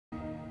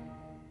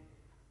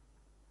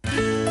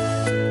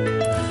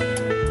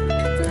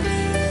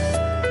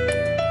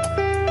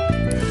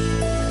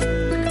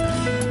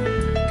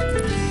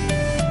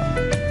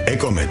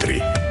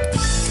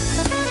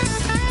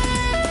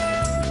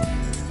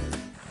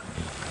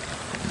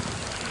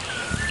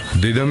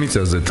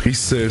დედამიწაზე ტყის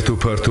საერთო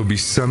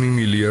ფართობის 3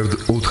 მილიარდ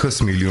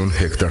 400 მილიონ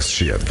ჰექტარს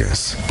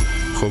შეადგენს.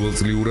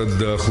 ყოველწლიურად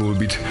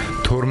დაახლოებით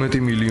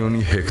 12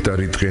 მილიონი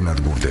ჰექტარი ტყე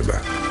ნადგურდება.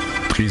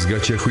 ტყის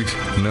გაჩეხვით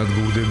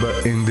ნადგურდება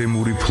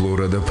ენდემური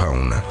ფლორა და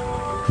ფაუნა.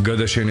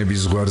 გადაშენების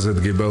ზღვარზე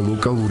დგება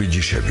ლოკალური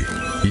ჯიშები,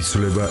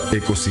 იცვლება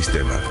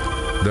ეკოსისტემა.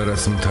 და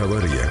რაც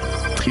მთავარია,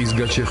 ტყის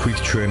გაჩეხვით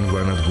ჩვენ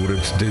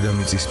ვანადგურებთ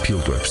დედამიწის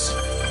ფილტვებს.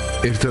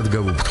 ერთად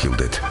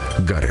გავუფრთხილდეთ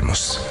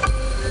გარემოს.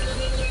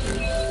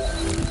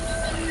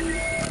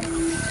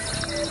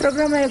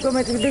 პროგრამა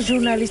ეკომეტრი და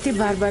ჟურნალისტი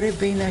ბარბარე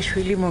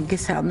ბენაშვილი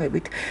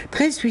მოგესალმებით.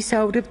 დღეს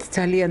ვისაუბრებთ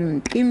ძალიან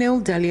მტკივნეულ,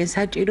 ძალიან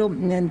საჭირო,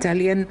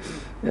 ძალიან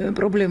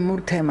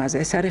პრობლემურ თემაზე.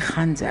 ეს არის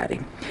ხანძარი,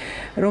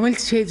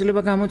 რომელიც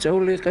შეიძლება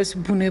გამოწვეული იყოს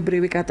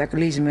ბუნებრივი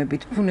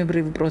კატაკლიზმებით,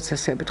 ბუნებრივი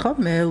პროცესებით, ხო?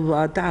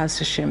 მელვა და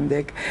ასე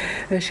შემდეგ.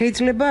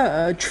 შეიძლება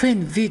ჩვენ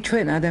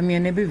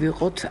ადამიანები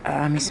ვიყოთ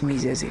ამის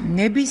მიზეზი.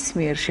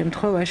 ნებისმიერ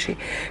შემთხვევაში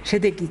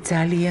შედეგი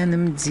ძალიან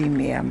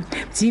მძიმეა.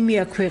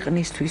 მძიმეა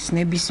ქვეყნისთვის,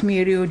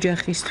 ნებისმიერი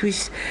ოჯახისთვის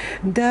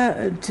და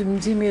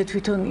მძიმეა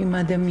თვითონ იმ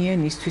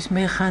ადამიანისთვის,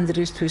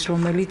 მეხანძრისთვის,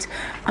 რომელიც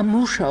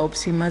მუშაობს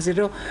იმაზე,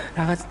 რომ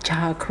რაღაც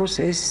ჩააქროს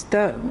ეს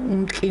და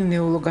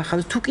უმტკივნეულო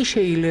გახადოს. თუ კი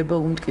შეიძლება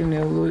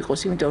უმტკივნეულო იყოს,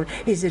 იმიტომ რომ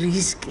ეს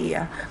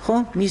რისკია, ხო?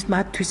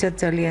 მათთვისაც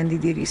ძალიან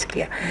დიდი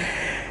რისკია.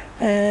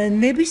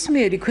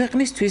 ნებისმიერი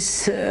ქვეყნისთვის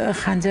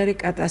ხანძარი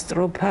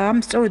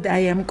კატასტროფა, სწორედ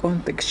აი ამ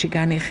კონტექსტში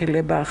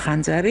განიხილება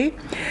ხანძარი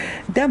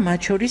და მათ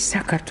შორის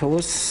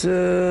საქართველოს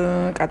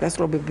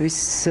კატასტროფების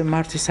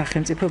მართვის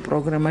სახელმწიფო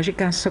პროგრამაში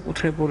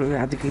განსაკუთრებული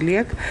ადგილი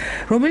აქვს,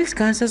 რომელიც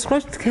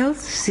განსაზღვრავს მთელ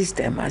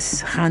სისტემას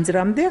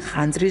ხანძრამდე,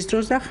 ხანძრის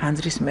დროს და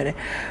ხანძრის მერე.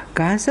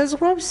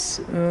 განსაზღვრავს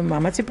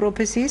მამაცი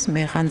პროფესიის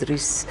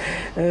მეხანძრის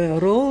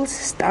როლს,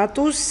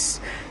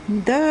 სტატუსს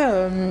და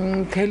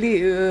მთელი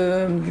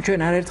ჩვენ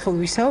არაერთხელ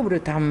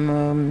ვისაუბრეთ ამ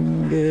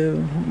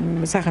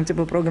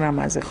სახელმწიფო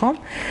პროგრამაზე, ხო?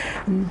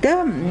 და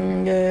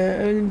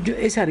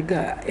ეს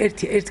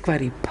არის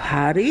ერთგვარი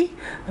ფარი,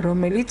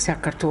 რომელიც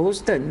საქართველოს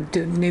და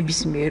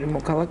ნებისმიერ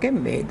მოქალაქე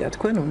მე და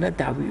თქვენ უნდა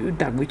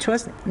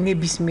დაგვიცვას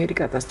ნებისმიერი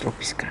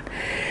კატასტროფისგან.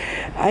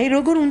 აი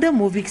როგორ უნდა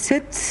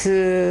მოვიქცეთ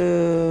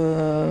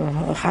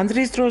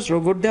ხანძრის დროს,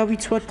 როგორ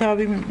დავიცვათ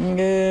თავი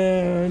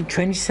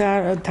ჩვენი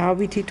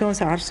თავი თვითონ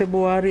საარსებო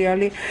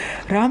არეალი,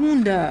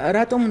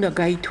 რატომ უნდა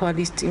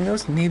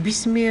გაითვალისწინოს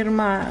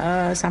ნებისმიერმა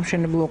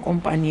სამშენებლო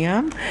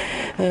კომპანიამ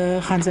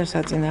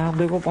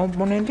ხანძარსაწინააღმდეგო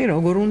კომპონენტი,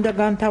 როგორ უნდა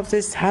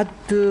განთავსდეს, სად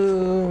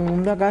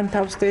უნდა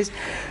განთავსდეს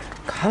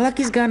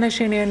ქალაქის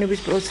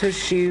განაშენიანების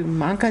პროცესში,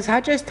 მანქანას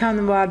აჭესთან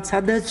ვართ,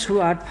 სადაც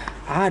ვართ,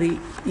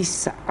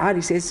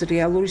 არის ეს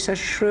რეალური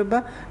საშიშროება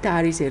და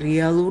არის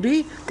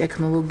რეალური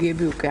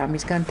ტექნოლოგიები უკვე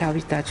ამისგან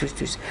თავის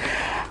დაცვისთვის.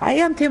 აი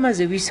ამ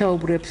თემაზე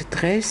ვისაუბრებთ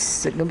დღეს.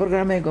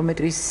 პროგრამა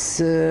ეკომეტრის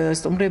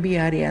სტუმრები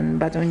არიან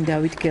ბატონი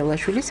დავით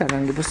გელაშვილი,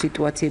 საგანგებო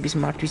სიტუაციების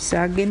მართვის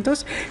სააგენტოს,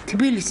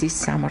 თბილისის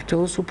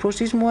სამმართველოს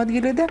უფროსის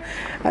მოადგილე და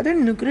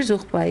ბატონი ნუკრი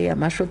ზუხბაია,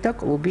 მაშველთა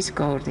კლუბის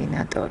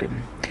კოორდინატორი.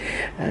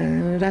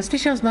 რას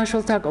ნიშნავს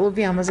მაშველთა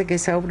კლუბი? ამაზე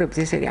გესაუბრებთ.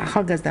 ეს არის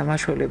ახალგაზრდა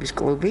მაშველების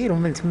კლუბი,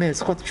 რომელიც მე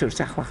ხოთშორს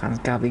ახლახანს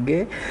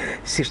გავიგე,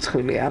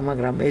 სირცხვილია,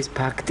 მაგრამ ეს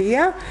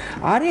ფაქტია.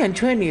 არიან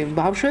ჩვენი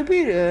ბავშვები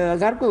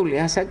გარკვეული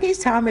ასაკის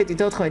 13,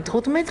 14,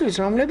 15 წლის,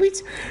 რომლებიც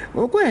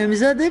უკვე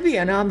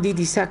ემზადებიან ამ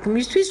დიდი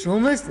საქმისთვის,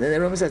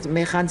 რომელსაც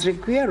მეხანძრი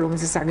ქვია,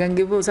 რომელსაც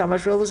საგანგებო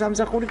სამაშველო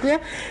სამსახური ქვია,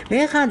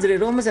 მეხანძრი,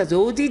 რომელსაც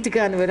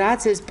ოდითგანვე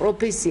რაც ეს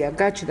პროფესია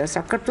გაჩნდა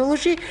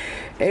საქართველოში,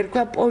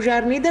 ერქვა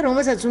პოჟარნი და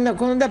რომელსაც უნდა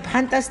ქონოდა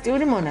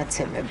ფანტასტიკური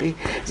მონაცემები.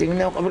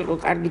 ზიგნა ყოფილიყო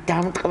კარგი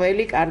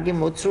დამტყველი, კარგი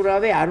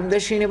მოცურავე, არ უნდა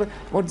შეინება.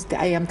 მოდით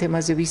აი ამ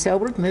თემაზე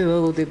ვისაუბროთ. მე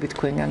ველოდები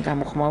თქვენგან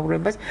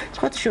გამოხმაურებას,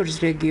 სხვა შორის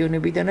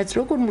რეგიონებიდანაც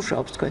როგორ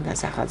მუშაობს თქვენთან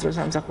სახალხო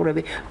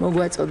სამსახურები.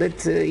 მოგვაწოდეთ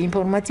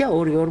ინფორმაცია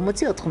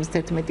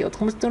 240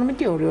 91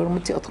 92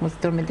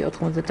 240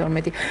 92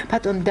 92.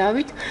 ბატონ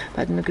დავით,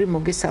 ბატონ ნუკრი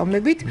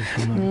მოგესალმებით.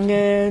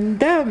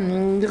 და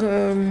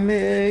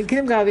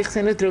კიდევ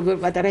გავიხსენოთ როგორ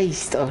პატარა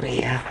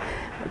ისტორია.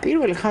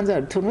 პირველი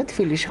ხანძარი თურმე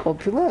თბილისში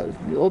ყოფილა,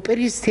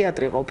 ოპერის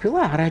თეატრი ყოფილა,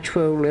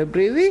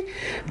 არაჩვეულებრივი,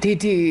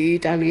 დიდი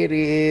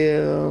იტალიერი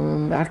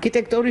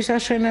არქიტექტორის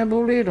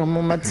აშენებული,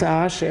 რომელმაც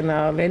ააშენა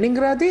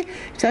ლენინგრადი,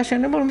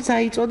 აშენებული, რომელიც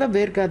აიწოდა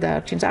ვერ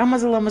გადაარჩინს.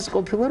 ამაზე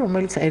ყოფილა,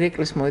 რომელიც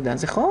ერეკლის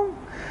მოედანზე, ხო?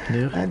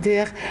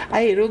 დიახ.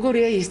 აი,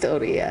 როგორია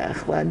ისტორია,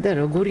 ხო, და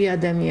როგორი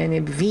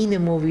ადამიანები, ვინ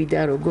მოვიდა,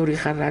 როგორი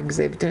ხარ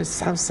რაგზებით,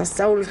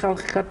 სასწაული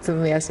ხალხი ხართ,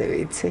 მე ასე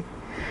ვიცი.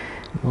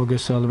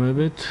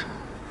 მოგესალმებით.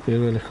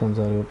 პირველი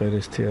ხანძარი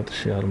ოპერის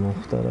თეატრში არ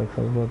მოხდა რა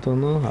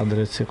ქალბატონო,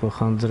 ადრეც იყო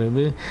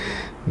ხანძრები.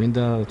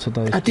 მინდა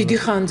ცოტა დიდი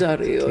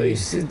ხანძარიო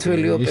ის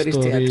ძველი ოპერის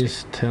თეატრი. ისტორიის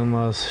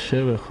თემას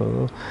შევეხო,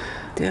 რომ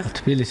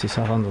თბილისის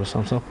საგანგებო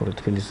სამსახური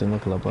თბილისზე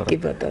მოკლაპარაკ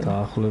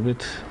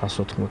დაახლოებით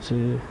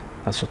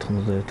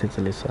 181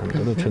 წლის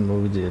ამიტომ ჩვენ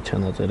მოვიძიეთ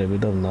ჩანაწერები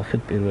და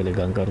ვნახეთ პირველი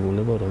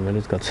განკარგულება,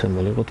 რომელიც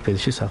გაცემული იყო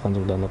თბილისში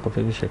საგანგებო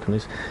დანაყოფების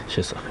შექმნის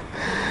შესახებ.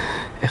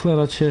 ეხლა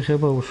რაც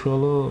შეეხება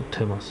უშუალო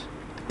თემას.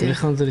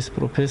 მეხანძრის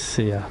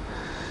პროფესია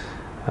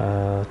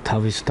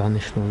თავის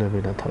დანიშნულები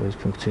და თავის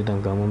ფუნქციიდან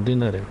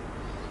გამომდინარე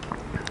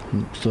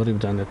სწორი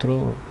ბრძანეთ,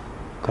 რომ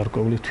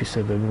გარკვეული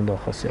თვისებები უნდა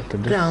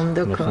ახასიათებდეს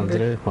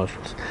მეხანძრე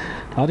მაშველს.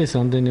 არის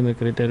რამდენიმე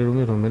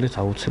კრიტერიუმი, რომელიც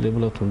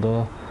აუცილებლად უნდა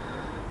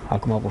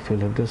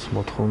აკმაყოფილებდეს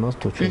მოთხოვნას,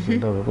 თუ ჩვენ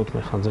უნდა ვიყოთ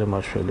მეხანძრე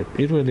მაშველი.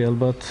 პირველი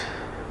ალბათ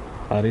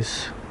არის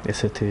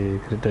ესეთი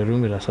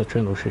კრიტერიუმი, რასაც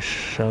ჩვენ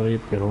უშიშარი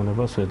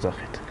პიროვნებას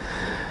ვეძახით.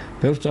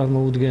 ბევრს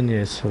წარმოუდგენია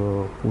ეს,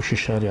 რომ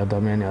უშიშარი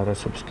ადამიანი არ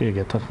არსებობს, კი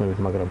გეთანხმებით,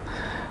 მაგრამ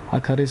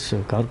აქ არის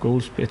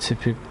გარკვეულ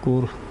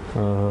სპეციფიკურ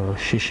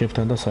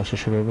შიშებთან და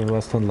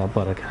საშიშროებასთან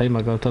ლაპარაკი. აი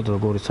მაგალითად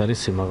როგორიც არის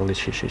სიმაღლის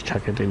შიში,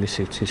 ჩაკეტილი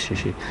სივრცის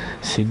შიში,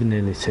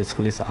 სიბნელის,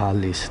 ცეცხლის,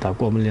 ალის,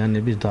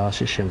 დაკომლიანების და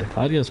ასე შემდეგ.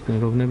 არიან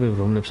პიროვნებები,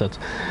 რომლებსაც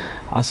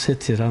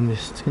ასეთი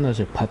რამის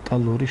წინაშე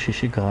ფატალური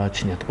შიში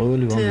გააჩნიათ.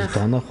 ყოველი ამის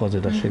დანახვაზე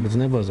და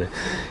შეგრძნებაზე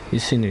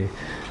ისინი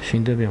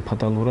შინდებიან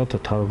ფატალურად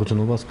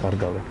თავგზნობას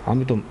კარგავენ.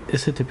 ამიტომ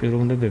ესეთი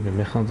პიროვნებები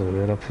მეხანძრე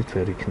ვერაფრით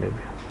ვერ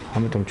იქნებიან.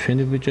 ამიტომ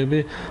ჩვენი ბიჭები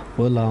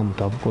ყველა ამ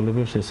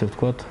დაბრკოლებებს ესე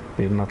ვთქვათ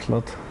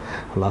პირნათლად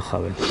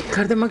ლახავენ.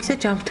 გარდა მაგისა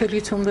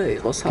ჯანმრთელიც უნდა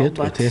იყოს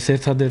ალბათ. ეს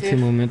ერთადერთი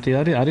მომენტი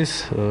არის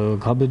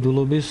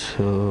გაბედულობის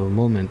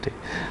მომენტი.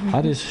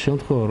 არის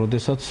შემთხვევა,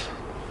 როდესაც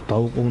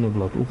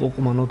დაუყოვნებლად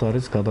უყოყმანოდ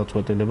არის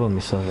გადაწყვეტილება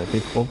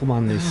მისაღებით.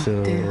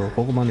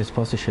 ყოყმანის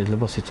ფასი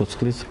შეიძლება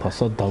სიცოცხლის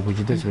ფასად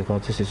დაგვიჯდეს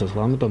ვიღაცის სიცოცხლე.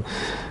 ამიტომ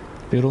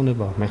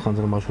პიროვნება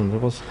მეხანძრე მაშველს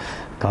იყოს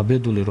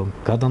გაბედული, რომ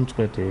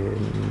გადამწყვეტი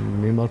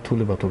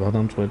მიმართულება თუ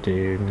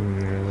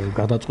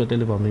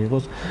გადაწყვეტილება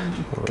მიიღოს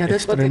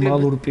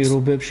ექსტრემალურ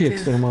პირობებში,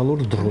 ექსტრემალურ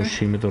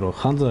დროში, იმიტომ რომ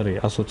ხანძარი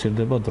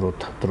ასოცირდება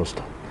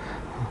დროსთან.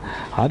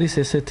 არის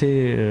ესეთი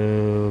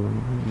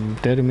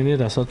ტერმინი,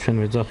 რასაც ჩვენ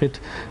ვეძახით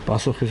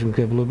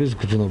პასუხისმგებლობის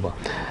გრძნობა.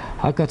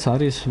 აქაც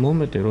არის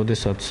მომენტი,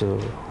 როდესაც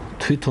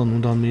თვითონ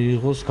უნდა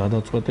მიიღოს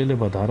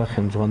გადაწყვეტილება და არა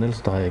ხელმძღვანელს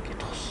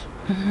დაეკითხოს.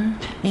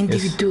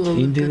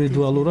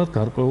 ინდივიდუალურად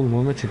გარკვეულ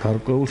მომენტში,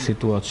 გარკვეულ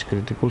სიტუაციაში,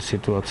 კრიტიკულ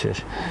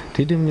სიტუაციაში.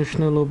 დიდი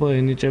მნიშვნელობა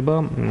ენიჭება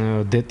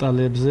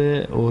დეტალებზე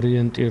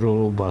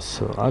ორიენტირობას.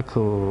 აქ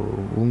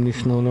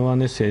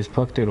უმნიშვნელოვანესია ის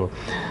ფაქტი, რომ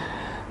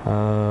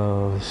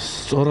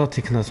სწორად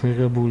იქნას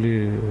მიღებული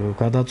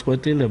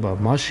გადაწყვეტილება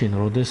მაშინ,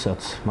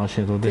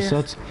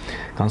 როდესაც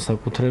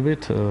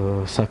განსაკუთრებით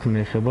საქმე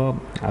ეხება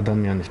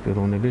ადამიანის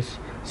პიროვნების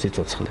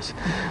სიცოცხლეს.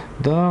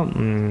 და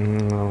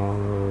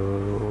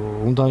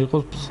უნდა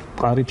იყოს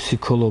მყარი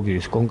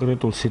ფსიქოლოგიის,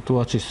 კონკრეტულ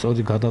სიტუაციის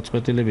სწორი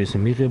გადაწყვეტილების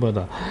მიღება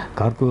და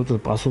გარკვეული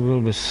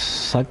პასუხისმგებლობის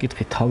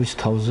საკითხი თავის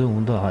თავზე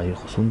უნდა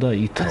აიღოს, უნდა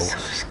ითავოს.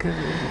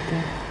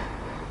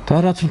 და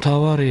რაც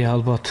მთავარია,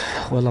 ალბათ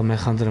ყველა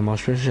მეხანძრე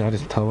მაშველში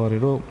არის მთავარი,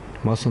 რომ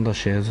მას უნდა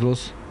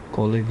შეეძლოს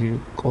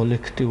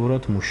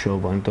კოლექტიურად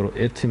მუშაობა, იმიტომ რომ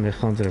ერთი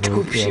მეხანძრე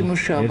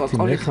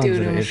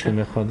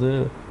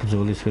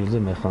ბრძოლის ველზე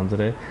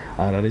მეხანძრე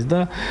არ არის და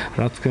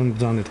რაც თქვენ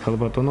ბრძანეთ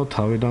ხალბატონო,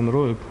 თავიდან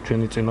რომ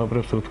ჩვენი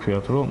წინაპრებს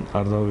ვთქვიათ, რომ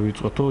არ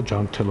დავივიწყოთო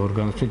ჯანმრთელ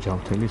ორგანიზმში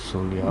ჯანმრთელი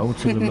სულია.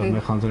 აუცილებლად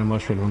მეხანძრე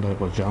მაშველი უნდა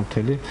იყოს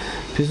ჯანმრთელი,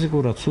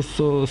 ფიზიკურად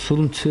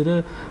სულმცირე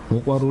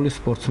მოყვარული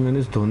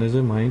სპორტსმენის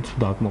დონეზე მაინც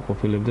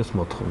დააკმაყოფილებდეს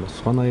მოთხოვნას.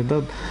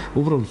 სხვანაირად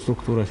უბრალოდ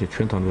სტრუქტურაში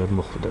ჩვენთან ვერ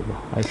მოხვდება.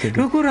 აი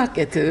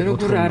ესე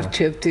როგორ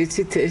არჩევთ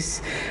იცით ეს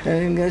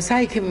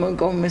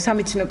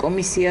სამიცნო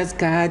კომისიას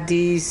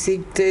გადის,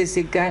 ეს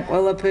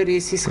ყველაფერი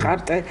ის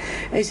ხარტე,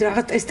 ეს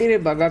რაღაც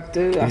ტესტირება გაქვთ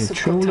ასე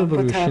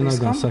ჩვეულებრივი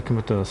შინაგან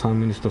საქმეთა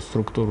სამინისტრო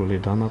სტრუქტურული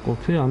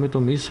დანაყოფი,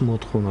 ამიტომ ის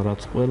მოთხოვნა,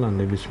 რაც ყველა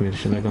ნებისმიერ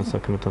შინაგან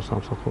საქმეთა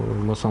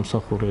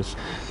სამსახურეს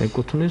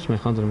ეკუთვნის,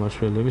 მეხანძრე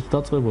მაშველების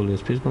დაწყებული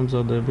ეს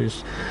ფიზმამზადების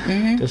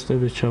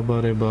ტესტების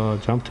ჩაბარება,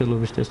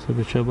 ჯანმრთელობის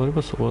ტესტების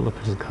ჩაბარება,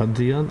 ყველაფერს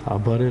გადიან,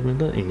 აბარებენ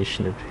და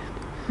ინიშნებიან.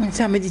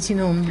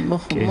 სამედიცინო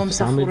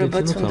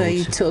მომსახურებაც უნდა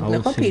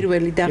იცოდნენ, ხო,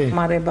 პირველი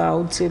დახმარება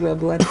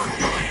აუცილებლად.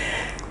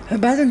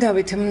 ბატონ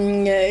დავით,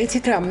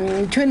 იცით რა,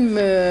 ჩვენ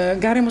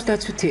გარემოს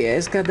დაცვითია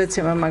ეს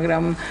გადაცემა,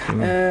 მაგრამ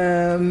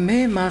მე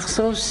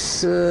მახსოვს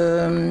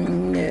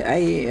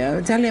აი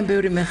ძალიან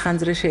ბევრი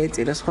მეხანძრე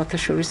შეეწირა სხვათა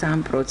შორის ამ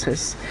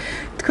პროცესს.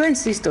 თქვენს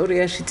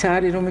ისტორიაშიც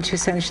არის რომელიც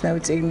შესანიშნავი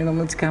წიგნი,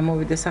 რომელიც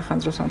გამოვიდა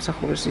სახანძრო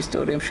სამსახურის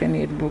ისტორია,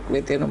 მშვენიერი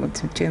ბუკლეტი, რომელიც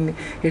ჩემი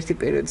ერთი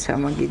პერიოდი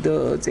სამაგიდო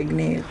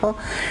წიგნი იყო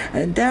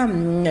და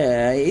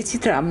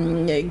იცით რა,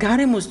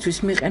 გარემოსთვის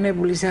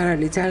მიყენებული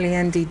ზარალი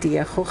ძალიან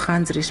დიდია, ხო,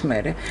 ხანძრის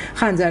მერე.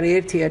 ხანძარი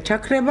ერთია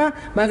ჩაქრება,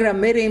 მაგრამ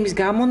მე იმის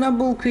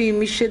გამონაბულქვი,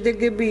 იმის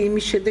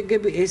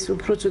შედეგები ეს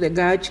უფრო ცუდე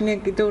გააჩნია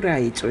კიდევ რა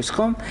იწვის,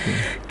 ხო?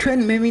 ჩვენ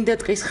მე მინდა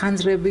ტყის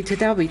ხანძრებით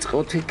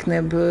დავიწყოთ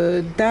იქნებ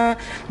და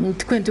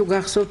თქვენ თუ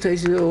გახსოვთ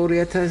ეს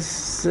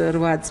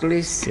 2008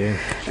 წლის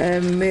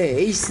მე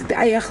ის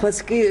აი ახლაც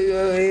კი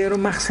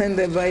რომ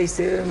ახსენდება ის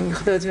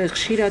ხდათ მე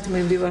ხშირად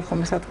მივდივარ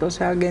ხოლმე სატყის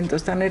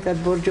სააგენტოსთან ერთად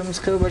ბორჯომის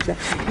ხეობაში და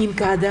იმ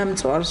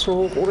გადამწვარს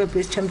უყურებ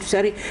ეს ჩემთვის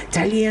არის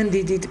ძალიან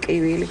დიდი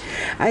ტკივილი.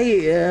 აი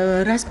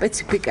რა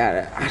სპეციფიკა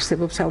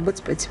არსებობს, ალბათ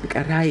სპეციფიკა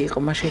რა იყო,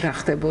 მაშინ რა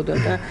ხდებოდა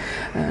და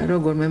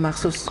როგორ მე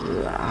მახსოვს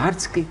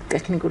არც კი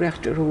ტექნიკური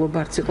აღჭურვილობა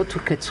არც იყო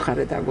თურქეთის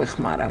მხარე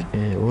დაგვეხმარა.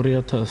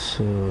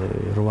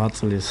 2008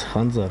 წლის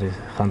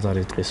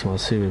ხანძარი ტყის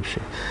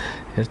მასივებში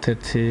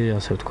ერთ-ერთი,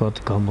 ასე ვთქვათ,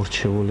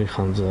 გამორჩეული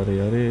ხანძარი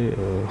არის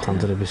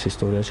ხანძრების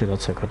ისტორიაში,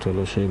 რაც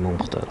საქართველოში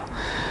მომხდარა.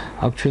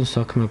 აქ ჩვენ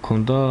საქმე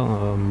ქონდა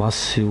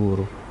მასიურ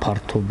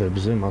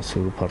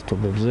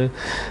ფართობებზე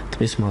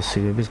ტყის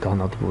მასივების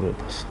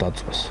განადგურებას,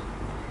 დაწვას.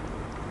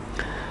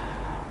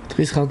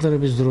 ტყის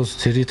ხანძრების დროს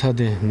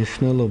ძირითადი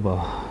მნიშვნელობა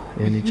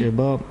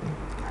ენიჭება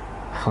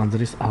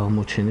ხანძრის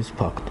აღმოჩენის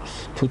ფაქტორს.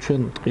 თუ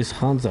ჩვენ ტყის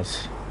ხანძარს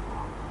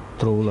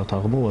დროულად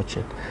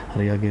აღმოვაჩენთ,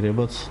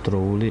 რეაგირებაც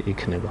დროული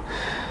იქნება.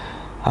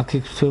 აქ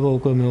იქნება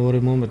უკვე მეორე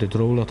მომენტი,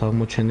 დროულად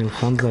აღმოჩენილ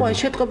ხანძარს. ხო,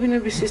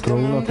 შეტყობინების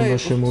სისტემა უნდა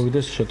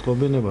შემოვიდეს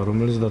შეტყობინება,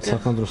 რომელზედაც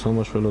სახანძრო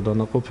სამმართველო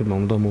დანაყოფებმა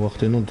უნდა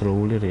მოახდინონ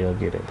დროული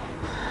რეაგირება.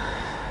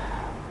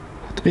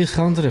 ტყის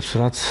ხანძრებს,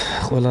 რაც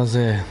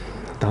ყველაზე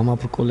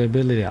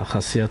დამაბრკოლებელია,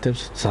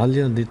 ახასიათებს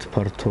ძალიან დიდ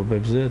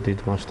ფართობებზე, დიდ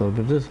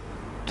მასშტაბებზე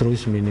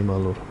დროის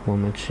მინიმალურ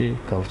მომენტში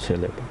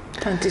გავრცელება.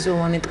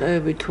 თანტიზოვანი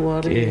ტყეები თუ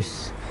არის?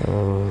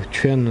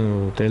 ჩვენ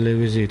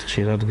ტელევიზიით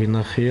ხშირად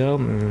გვინახია,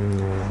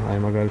 აი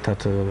მაგალითად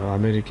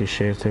ამერიკის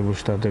შეერთებულ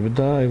შტატები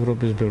და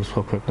ევროპის ბევრ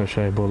სხვა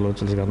ქვეყნებში ბოლო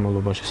წლის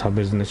განმავლობაში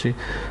საბერძნეთში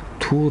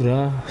თუ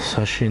რა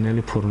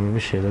საშინელი ფორმები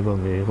შეიძლება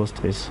მიიღოს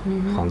ტყის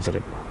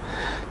ხანძრებმა.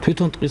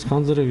 თვითონ ტყის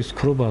ხანძრების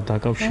ქრობა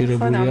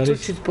დაკავშირებული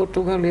არის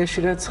პორტუგალიაში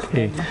რაც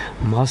ხდება.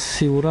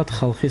 მასიურად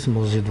ხალხის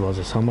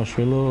მოზიდვაზე,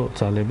 სამმართველო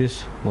ძალების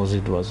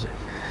მოზიდვაზე.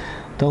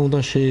 და უნდა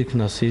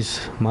შეიქმნას ის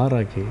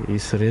მარაგი,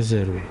 ის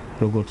რეზერვი,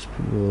 როგორც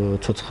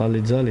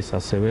ცოცხალი ძალის,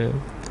 ასევე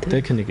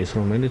ტექნიკის,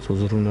 რომელიც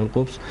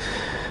უზრუნველყოფს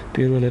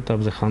პირველ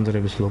ეტაპზე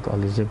ხანძრების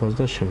ლოკალიზებას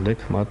და შემდეგ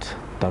მათ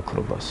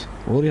დაქრობას.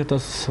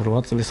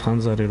 2008 წლის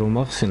ხანძარი რომ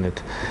ახსენეთ,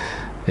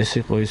 ეს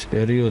იყო ის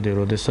პერიოდი,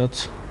 როდესაც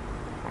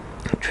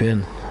ჩვენ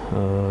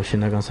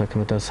შინაგან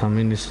საქმეთა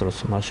სამინისტროს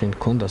მაშინ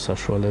ჰქონდა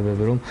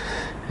საშუალებები, რომ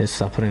ეს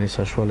საფრენის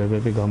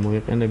საშუალებები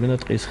გამოიყენებინა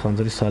ტყის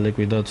ხანძრის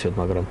სალიკვიდაციოდ,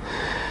 მაგრამ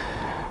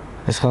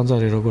ეს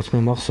ხანძარი, როგორც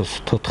მე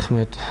მახსოვს,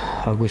 14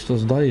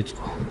 აგვისტოს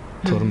დაიწყო,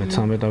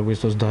 12-13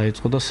 აგვისტოს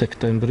დაიწყო და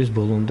სექტემბრის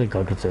ბოლომდე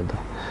გაგრძელდა.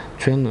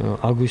 ჩვენ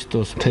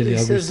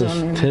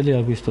მთელი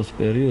აგვისტოს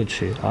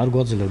პერიოდში არ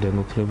გვაძლევდნენ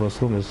უფლებას,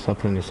 რომ ეს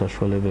საფრენის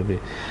საშუალებები,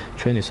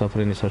 ჩვენი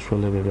საფრენის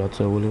საშუალებები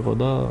აწეულიყო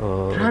და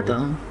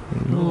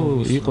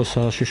იყო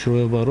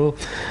საშიშროება, რომ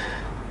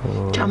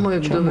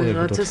ჩამოეგდო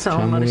ვიღაცა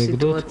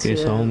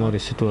საომარი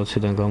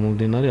სიტუაციიდან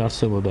გამომდინარე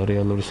არსებობდა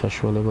რეალური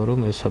საშუალება,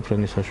 რომ ეს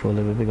საფრენის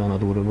საშუალებები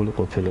განადგურებული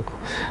ყოფილიყო.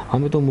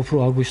 ამიტომ უფრო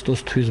აგვისტოს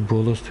თვის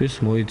ბოლოსთვის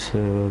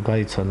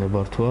გაიცა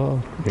ნებართვა,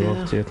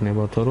 მივაღწიეთ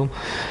ნებართვა, რომ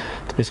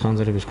ტყის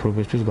ხანძრების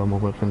ქრობისთვის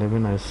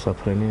გამოგვეყენებინა ეს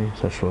საფრენი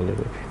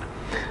საშუალებები.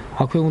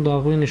 აქვე უნდა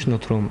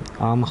აღვინიშნოთ, რომ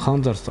ამ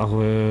ხანძარს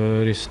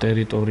წაღვერის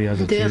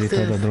ტერიტორიაზე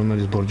ძირითადად,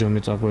 რომელიც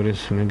ბორჯომი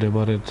წაღვერის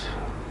მიმდებარედ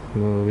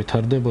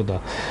ვითარდებოდა,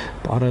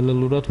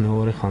 პარალელურად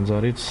მეორე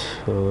ხანძარიც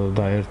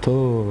დაერთო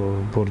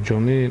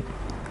ბორჯომი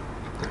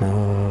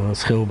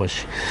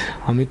ხეობაში.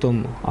 ამიტომ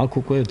აქ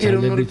უკვე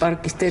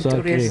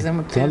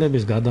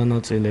ძალების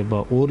გადანაწილება,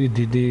 ორი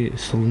დიდი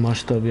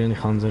სრულმასშტაბიანი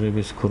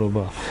ხანძრების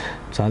ქრობა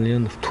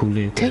ძალიან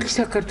რთული იყო. მთელი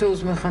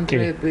საქართველოს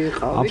მეხანძრეები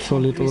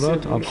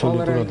იყავით?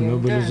 აბსოლუტურად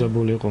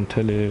მობილიზებული იყო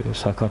მთელი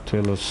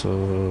საქართველოს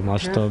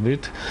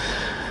მასშტაბით.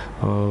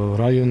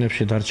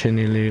 რაიონებში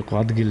დარჩენილი იყო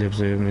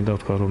ადგილებზე, მინდა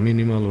ვთქვა, რომ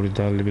მინიმალური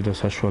ძალები და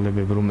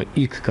საშუალებები, რომ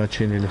იქ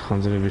გაჩენილი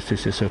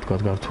ხანძრებისთვის, ესე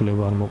ვთქვათ,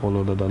 გართულება არ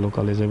მოყოლოდა და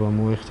ლოკალიზება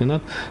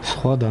მოეხდინათ.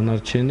 სხვა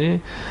დანარჩენი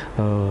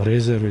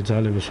რეზერვი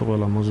ძალების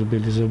ყველა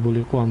მოზიბილიზებული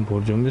იყო ამ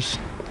ბორჯომის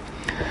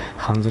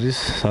ხანძრის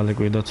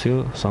სალიკვიდაციო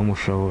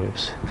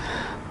სამუშაოებზე.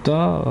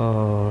 და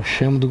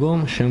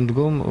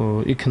შემდგომ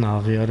იქნა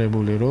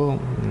აღიარებული, რომ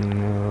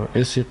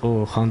ეს იყო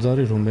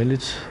ხანძარი,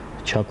 რომელიც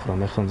ჩაქვრა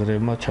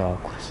მეხანძრეებმა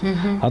ჩააქვრეს.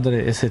 ადრე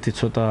ესეთი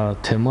ცოტა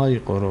თემა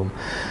იყო, რომ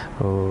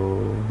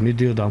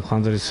მიდიოდა ამ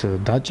ხანძრის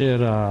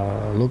დაჭერა,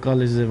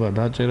 ლოკალიზება,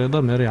 დაჭერა და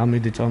მე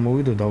ამიდი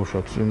წამოვიდა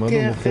დაუშვათ იმად,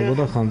 რომ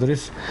მოხდებოდა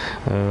ხანძრის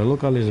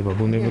ლოკალიზება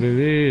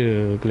ბუნებრივი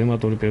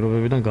კლიმატური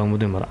პირობებიდან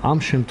გამომდინარე, მაგრამ ამ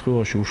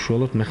შემთხვევაში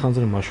უშუალოდ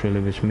მეხანძრე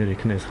მაშველების მიერ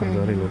იქნა ეს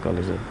ხანძარი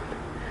ლოკალიზებული.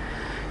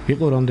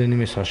 იყო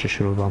რამდენიმე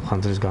საშიშროება ამ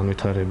ხანძრის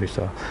განვითარების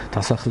და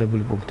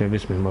დასახლებული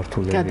პუნქტების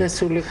მიმართულებით.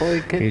 გადასულიყო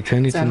იქ.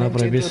 ჩვენი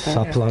წინაპრების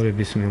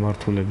საფლავების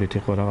მიმართულებით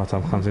იყო რაღაც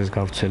ამ ხანძრის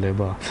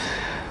გავრცელება.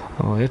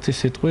 ერთი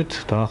სიტყვით,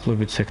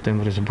 დაახლოებით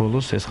სექტემბრის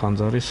ბოლოს ეს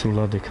ხანძარი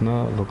სრულად იქნა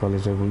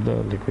ლოკალიზებული და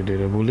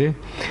ლიკვიდირებული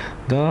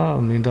და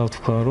მინდა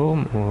ვთქვა, რომ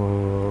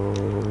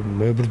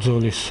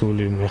მებრძოლის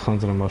სული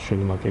მეხანძრე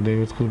მაშველმა კიდევ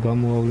ერთხელ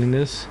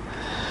გამოავლინეს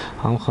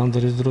ამ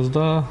ხანძრის დროს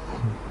და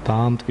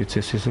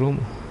დაამტკიცეს ის, რომ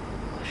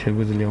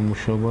შეგვიძლია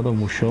მუშაობა და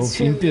მუშაობს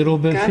იმ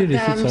პირობებში,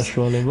 რითიც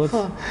საშუალებაც.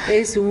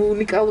 ეს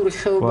უნიკალური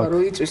ხეობა რო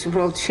იწვის,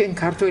 უბრალოდ შენ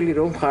ქართველი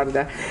რომ ხარ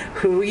და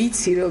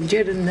იცი რომ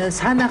ჯერ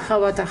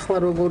სანახავად ახლა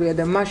როგორია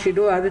და მაშინ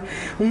რო არ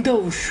უნდა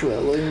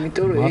უშველო,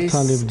 იმიტომ რომ ეს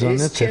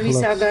ჩემი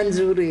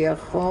საგანძურია,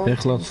 ხო?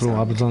 ეხლაც რომ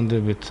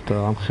აბრძანდებით და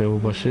ამ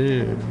ხეობაში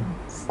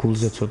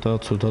გულზე ცოტა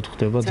ცუდად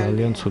ხდება,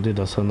 ძალიან ცუდი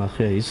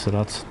დასანახია ის,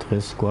 რაც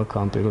დღეს გვაქვს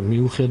ამ პირობებში.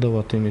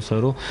 მიუხედავად იმისა,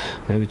 რომ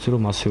მე ვიცი,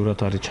 რომ მასიურად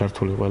არის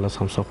ჩართული ყველა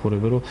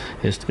სამსახურები, რომ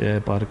ეს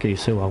პარკი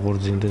ისევ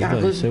აღორძინდეს და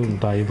ისევ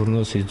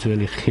დაიბრუნოს ის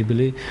ძველი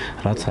ხიბლი,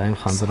 რაც აი ამ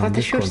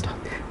ხანძრამდე ჰქონდა.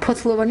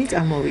 ფოთლოვანი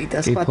წამოვიდა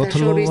სხვათა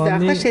შორის და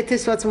ახლა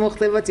შეთესვაც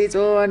მოხდება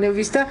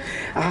წიწვოვანების და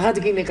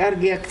აღადგინე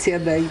კარგი აქცია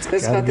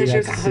დაიწყეს სხვათა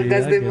შორის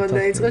ახალგაზრდებმა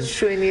დაიწყეს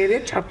შვენიერია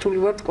ჩართული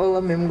ვართ ყველა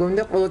მე მგონი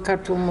და ყველა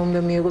ქართულმა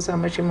უნდა მიიღოს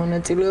ამაში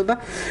მონაწილეობა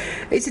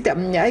იცით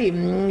აი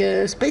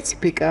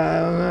სპეციფიკა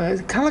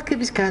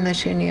ქალაქების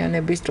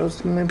განაშენიანების დროს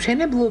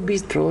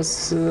მშენებლობის დროს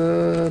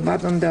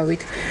ბატონ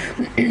დავით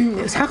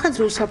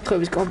სახანძრო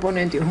უსაფრთხოების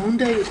კომპონენტი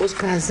უნდა იყოს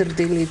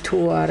გაზრდილი თუ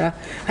არა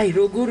აი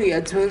როგორია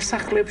ძველ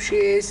სახლებში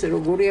ეს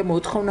როგორია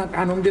მოთხოვნა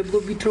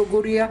კანონმდებლობით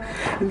როგორია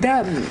და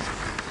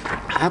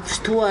აქვს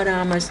თუ არა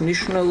ამას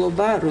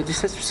მნიშვნელობა,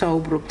 როდესაც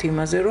ვსაუბრობთ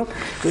იმაზე, რომ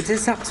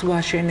როდესაც სახლს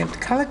ვაშენებთ,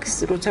 ქალაქის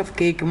როცა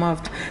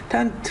გეგმავთ,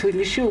 თან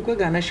თბილისში უკვე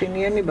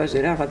განაშენიანებაზე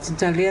რაღაც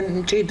ძალიან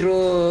მჭიდრო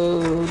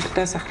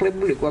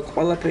დასახლებული გვაქვს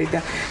ყველაფერი და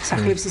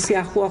სახლებს ისე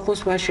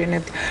ახლოს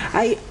ვაშენებთ.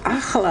 აი,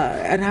 ახლა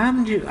რა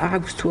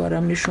აქვს თუ არა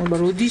მნიშვნელობა,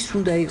 როდის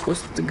უნდა იყოს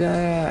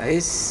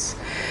ეს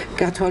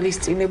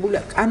გათვალისწინებული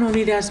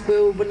კანონი რას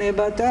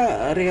გვეუბნება და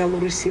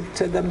რეალური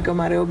სივრცე და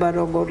მდგომარეობა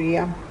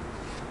როგორია?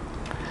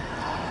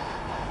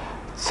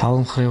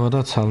 ცალმხრევა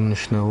და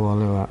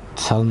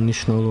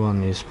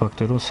ცალმნიშნულოვანი ის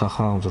ფაქტი, რომ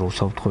სახანძრო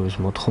უსაფრთხოების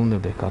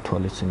მოთხოვნები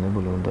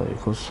გათვალისწინებული უნდა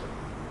იყოს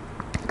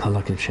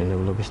ქალაქის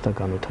მშენებლობის და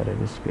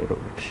განვითარების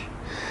პირობებში.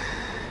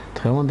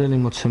 დღევანდელი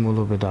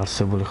მოცემულობა და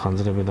არსებული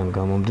ხანძრებიდან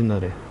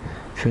გამომდინარე,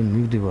 ჩვენ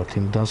მივდივართ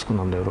იმ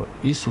დასკვნამდე, რომ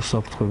ის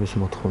უსაფრთხოების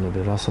მოთხოვნები,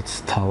 რასაც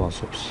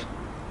თავაზობს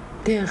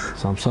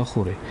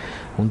სამსახური,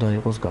 უნდა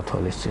იყოს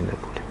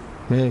გათვალისწინებული.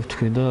 მე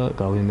ვთქვი და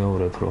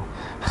გავიმეორებ, რომ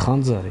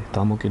ხანძარი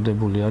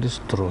დამოკიდებული არის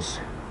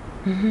დროზე.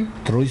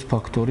 დროის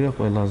ფაქტორია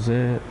ყველაზე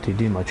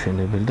დიდი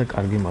მაჩვენებელი და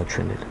კარგი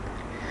მაჩვენებელი.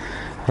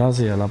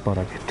 რაზეა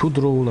ლაპარაკი? თუ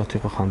დროულად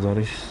იყო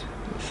ხანძრის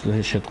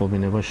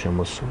შეტყობინება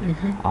შემოსული,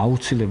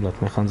 აუცილებლად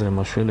მეხანძრე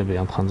მაშველები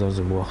ამ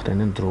ხანძარზე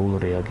მოახდენენ დროულ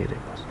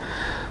რეაგირებას.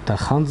 და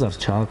ხანძარს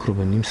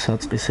ჩააქრობენ იმ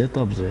საწყის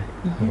ეტაპზე,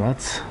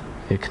 რაც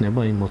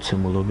ექნება იმ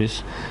მოცემულობის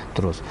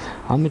დროს.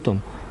 ამიტომ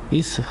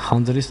ის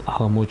ხანძრის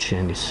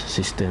აღმოჩენის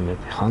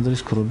სისტემები,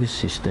 ხანძრის ქრობის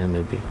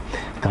სისტემები,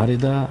 გარე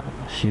და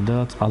შიდა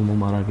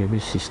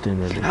წყალმომარაგების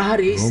სისტემები,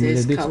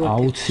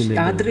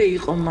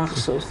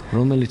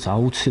 რომელიც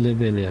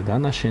აუცილებელია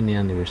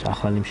განაშენიანების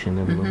ახალი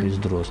მშენებლობის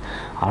დროს,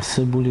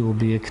 არსებული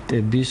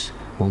ობიექტების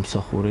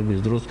მომსახურების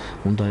დროს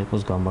უნდა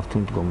იყოს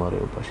გამართული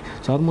მდგომარეობაში.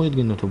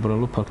 წარმოიდგინოთ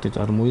უბრალოდ ფაქტი,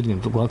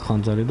 წარმოიდგინოთ, გვაქვს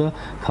ხანძარი და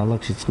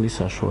ქალაქში წყლის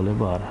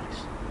საშუალება არ არის.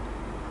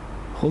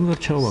 ხომ ვერ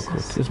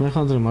ჩავაქროთ. ეს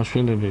მეხანძრე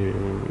მაშველები,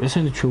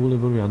 ესენი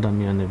ჩვეულებრივი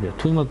ადამიანებია.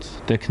 თუ იმათ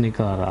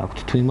ტექნიკა არ აქვთ,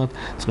 თუ იმათ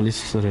წყლის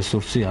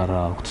რესურსი არ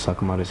აქვთ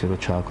საკმარისი, რომ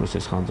ჩააქროს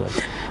ეს ხანძარი.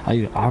 აი,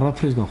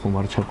 არაფრისგან ხომ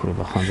არ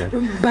ჩაქრება ხანძარი.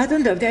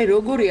 ბატონ დავით, აი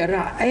როგორია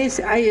რა, ეს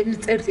აი ამ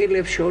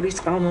წერტილებს შორის,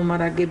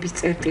 წყალმომარაგების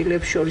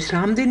წერტილებს შორის,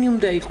 რამდენი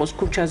უნდა იყოს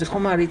ქუჩაზე,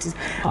 ხომ არ იცით?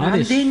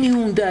 რამდენი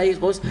უნდა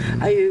იყოს,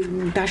 აი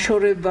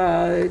დაშორება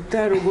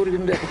და როგორი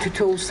უნდა იყოს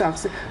თითოეულ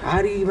სახლს,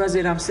 არის იმაზე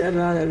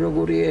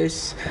როგორია ეს?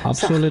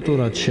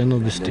 აბსოლუტურად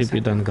შენობის ტიპი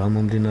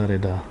გამომდინარე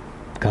და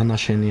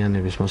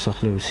განაშენიანების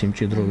მოსახლეობის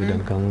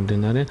სიმჭიდროვიდან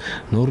გამომდინარე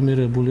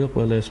ნორმირებულია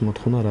ყველა ეს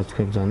მოთხოვნა, რაც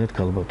გვებძანეთ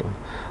ქალბატონო.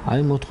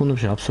 აი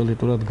მოთხოვნებში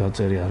აბსოლუტურად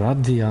გაწერია რა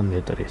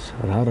დიამეტრის,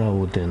 რა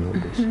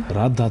რაოდენობის,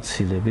 რა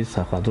დაცილების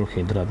სახანძრო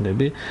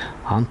ჰიდრატები,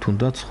 ან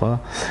თუნდაც სხვა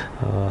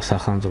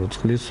სახანძრო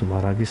წყლის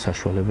მარაგის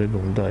საშუალებები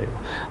უნდა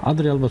იყოს.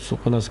 ადრე ალბათ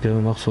ყველას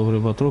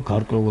გემახსოვრებათ, რომ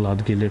გარკვეულ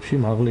ადგილებში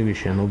მაღლივი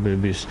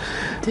შენობების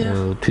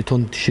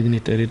თვითონ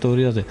შიგნით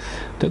ტერიტორიაზე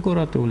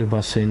დეკორატიული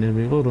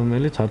ბასეინები იყო,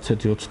 რომელიც არც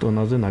ერთი 20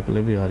 ტონაზე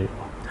ნაკლები არ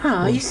იყო.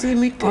 ის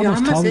იმით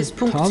ამას ეს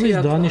ფუნქცია თავის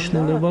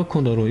დანიშნულება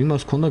ჰქონდა, რომ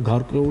იმას ჰქონდა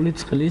გარკვეული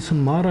წყლის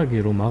მარაგი,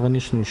 რომ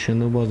აღნიშნულ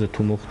შენობაზე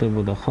თუ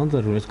მოხდებოდა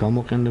ხანძარი, რომ ეს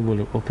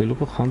გამოყენებული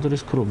ყოფილიყო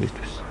ხანძრის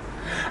ქრობისთვის.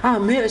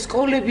 მე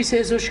სკოლების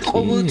ეზოში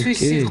ყოველთვის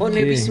იყო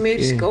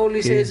ნებისმიერი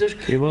სკოლის ეზოში.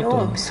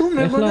 სულ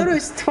მეგონა რომ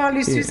ეს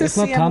თვალისთვის და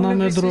სიამოვნებისთვის.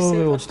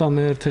 თანამედროვე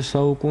 21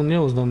 საუკუნეა,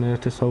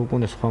 21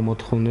 საუკუნეს სხვა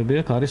მოთხოვნები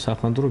აქვს, არის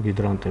სახანძრო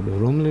ჰიდრანტები,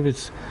 რომლებიც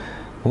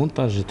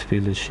მონტაჟი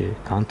თბილისში,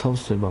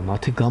 განთავსება,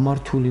 მათი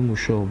გამართული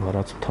მუშაობა,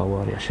 რაც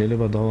მთავარია.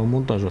 შეიძლება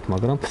დავამონტაჟოთ,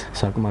 მაგრამ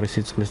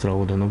საკმარისი წყლის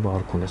რაოდენობა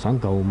არ ქონდეს, ან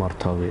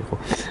გაუმართავი იყო.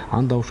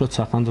 ან დავუშვათ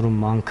სახანძრო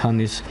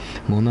მანქანის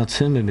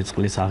მონაცემები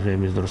წყლის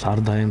აღების დროს არ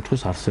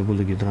დაემთხვეს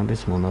არსებული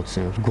ჰიდრანტის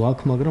მონაცემებს.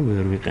 გვაქვს, მაგრამ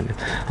ვერ ვიყენებთ.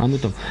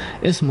 ამიტომ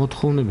ეს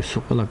მოთხოვნები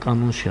სულ ყველა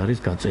კანონში არის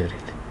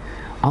გაწერილი.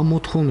 ამ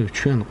მოთხოვნებს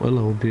ჩვენ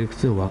ყველა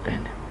ობიექტზე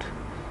ვაყენებთ.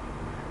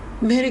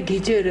 მე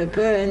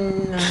გიჯერებენ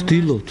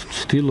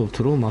ვცდილობთ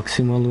რომ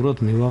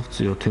მაქსიმალურად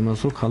მივაღწიოთ იმას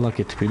რომ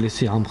ქალაქი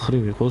თბილისი ამ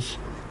მხრივ იყოს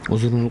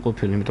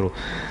უზრუნველყოფილი, იმიტომ რომ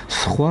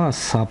სხვა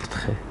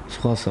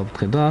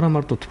საფრთხე და არა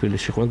მარტო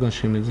თბილისში, ყველგან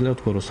შემიძლია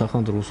თქვა რომ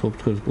სახანძრო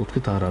უსაფრთხოების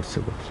კუთხით არ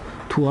არსებობს.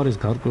 თუ არის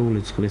გარკვეული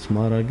წყლის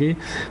მარაგი,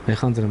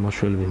 მეხანძრე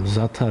მაშველები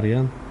მზად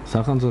არიან,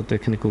 სახანძრო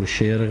ტექნიკური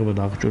შეიარაღება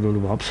და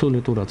აღჭურვილობა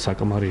აბსოლუტურად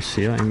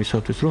საკმარისია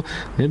იმისათვის, რომ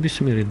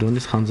ნებისმიერი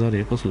დონის ხანძარი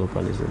იყოს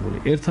ლოკალიზებული.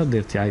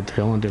 ერთადერთი აი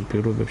დღევანდელ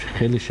პირობებში,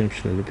 ხელი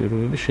შემშლელი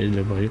პირობები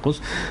შეიძლება იყოს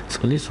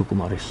წყლის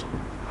უკმარისობა.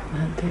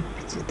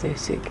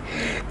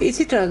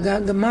 იცით რა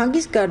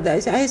მაგის გარდა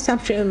აი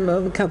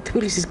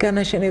თბილისის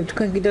განაშენები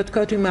თქვენ კიდევ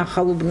თქვათ იმ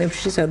ახალ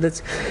უბნებში სადაც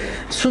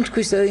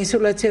სუნთქვის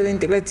ინსულაცია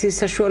ვენტილაციის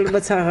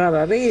საშუალებაც აღარ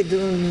არის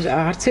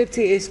არც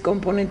ერთი ეს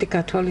კომპონენტი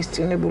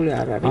გათვალისწინებული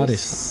არ არის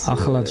არის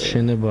ახლად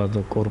შენება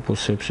და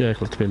კორპუსებში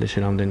ახლა თბილისში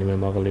რამდენიმე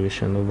მაღლივი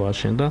შენობა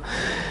აშენდა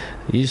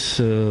ის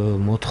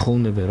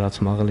მოთხოვნები რაც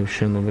მაღლივ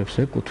შენობებს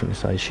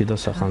ეკუთვნის აი შიდა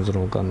სახანძრო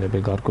უკანები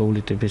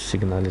გარკვეული ტიპის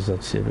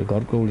სიგნალიზაციები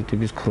გარკვეული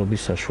ტიპის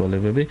ქრობის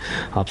საშუალებები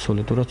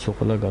აბსოლუტურად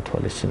სოყოლა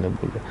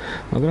გათვალისწინებულია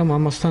მაგრამ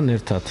ამასთან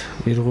ერთად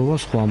ირღვევა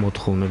სხვა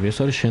მოთხოვნები ეს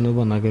არის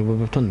შენობა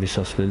ნაგებობებთან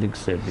მისასვლელი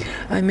გზები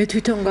აი მე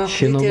თვითონ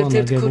გავხდით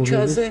ერთ-ერთ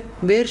ქუჩაზე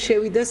ვერ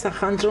შევიდა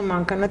სახანძრო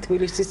მანქანა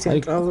თბილისის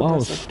ცენტრალურ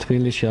ბაზარში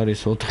თბილისში არის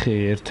 4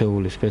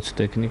 ერთეული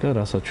სპეცტექნიკა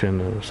რასაც ჩვენ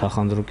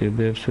სახანძრო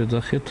კიბეებს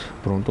ვეძახით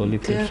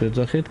ბრონტოლიფებს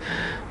ვეძახით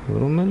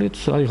რომელიც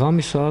აი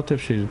ღამის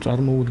საათებში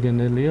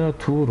წარმოუდგენელია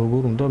თუ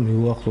როგორ უნდა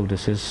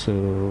მიუახლოვდეს ეს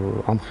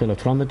ამხელა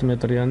 18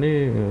 მეტრიანი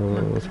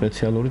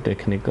სპეციალური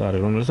ტექნიკა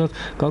არის რომელსაც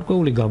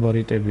გარკვეული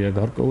გაბარიტებია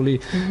გარკვეული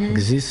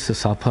გზის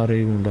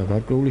საფარი უნდა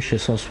გარკვეული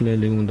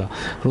შესასვლელი უნდა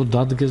რომ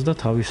დადგეს და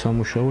თავის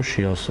სამუშაოს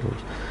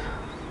შეასრულოს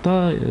და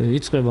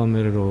იწყება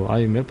მე რომ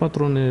აი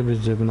მერპატრონეების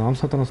ძებნა ამ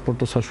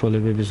სატრანსპორტო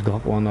საშუალებების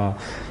გაყვანა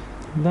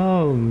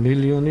და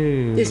მილიონი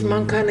ეს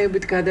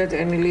მანქანებით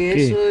გადატენილი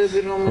ესოები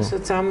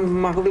რომელსაც ამ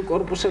მაღლივ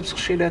კორპუსებს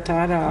ხშირად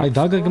არა აი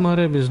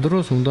დაგეგმარების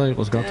დროს უნდა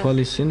იყოს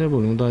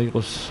გათვალისწინებული უნდა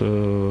იყოს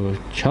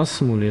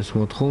ჩასმული ეს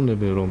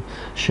მოთხოვნები რომ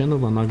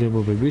შენობა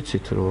ნაგებობები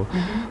ვიცით რომ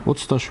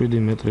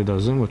 27 მეტრი და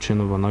ზემოთ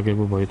შენობა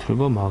ნაგებობა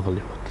ითვლება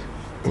მაღლივად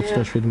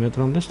 27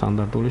 მეტრამდე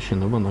სტანდარტული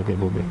შენობა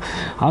ნაგებობია.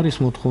 არის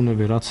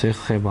მოთხოვნები, რაც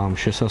ეხება ამ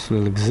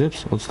შესასვლელ გზებს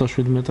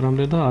 27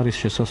 მეტრამდე და არის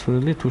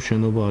შესასვლელი თუ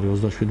შენობა არის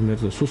 27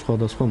 მეტრზე, სულ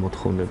სხვადასხვა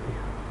მოთხოვნებია.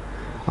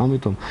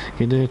 ამიტომ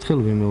კიდევ ერთხელ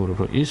ვიმეორებ,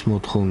 რომ ის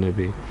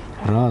მოთხოვნები,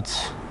 რაც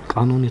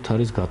კანონით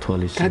არის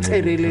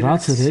გათვალისწინებული,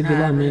 რაც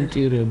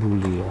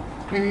რეგლამენტირებულია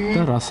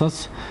და რასაც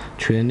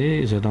ჩვენი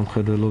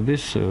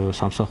ზედამხედველობის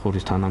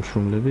სამსახურის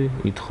თანამშრომლები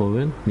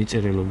ითხოვენ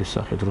მიწერილობის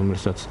სახით,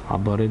 რომელსაც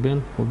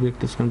აბარებენ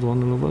ობიექტის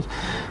ხელმძღვანელობას,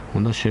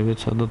 უნდა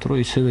შევეცადოთ,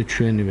 რომ ისევე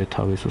ჩვენივე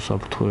თავის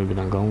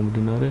უსაფრთხოებიდან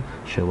გამომდინარე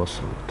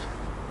შევასრულოთ.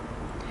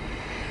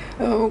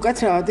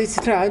 უკაცრავად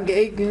იცით რა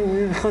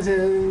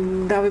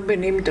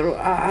დავიბენ იმიტომ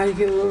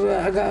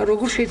რომ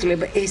როგორ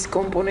შეიძლება ეს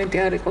კომპონენტი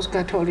არ იყოს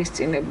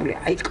გათვალისწინებული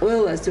აი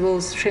ყველა ძველ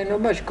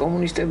შენობაში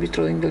კომუნისტების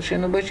დროინდელ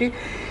შენობაში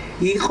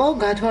იყო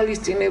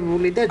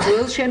გათვალისწინებული და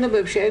ძველ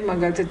შენობებში აი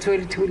მაგალითად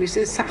ძველი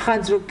თბილისის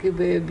სახანძრო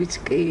კიბეებიც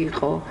კი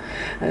იყო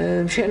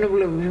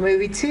შენობები მე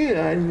ვიცი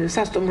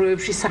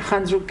სასტუმროებში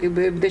სახანძრო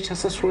კიბეები და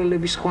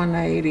ჩასასვლელები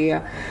სხვანაირია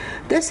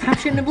და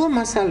სამშენებლო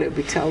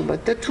მასალებიც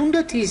ალბათ და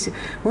თუნდაც ის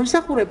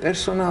მომსახურე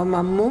პერსონალმა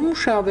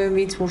მომუშავე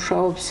ვინც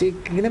მუშაობს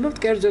იქნებათ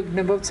კერძო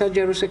იქნებათ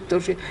საჯარო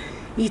სექტორში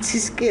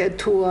იცის კი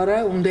თუ არა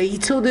უნდა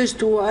იცოდეს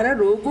თუ არა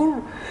როგორ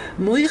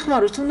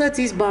მოიხმაროს თუნდაც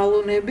ის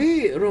ბალონები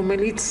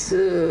რომელიც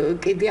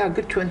კიდე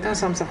აგერ ჩვენთან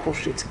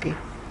სამსახურშიც კი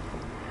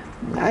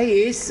აი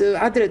ეს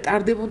ადრე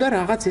ტარდებოდა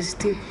რაღაც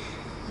ესეთი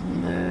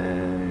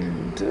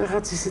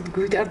რაღაც ესეთ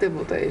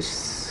გვიტარდებოდა ეს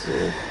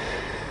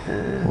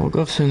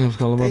მოგახსენებს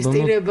ალბათ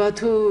ტესტირება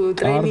თუ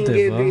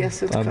ტრენინგები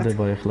ასე ვთქვათ.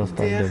 ტარდება ახლა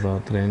სტარდება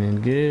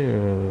ტრენინგი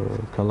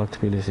ქალაქ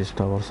თბილისის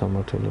მთავარ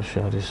სამმართველოში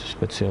არის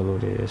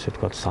სპეციალური ესე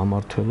ვთქვათ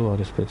სამმართველო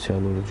არის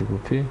სპეციალური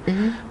ჯგუფი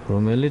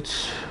რომელიც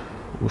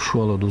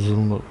უშუალოდ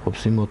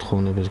უზრუნველყოფს იმ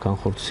მოთხოვნების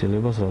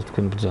განხორციელებას რაც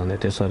თქვენ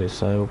ბრძანეთ ეს არის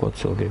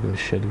საევაკუაციო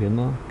გეგმის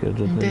შედგენა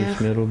კერძოდ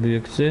ნებისმიერ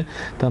ობიექტზე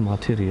და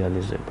მათი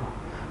რეალიზება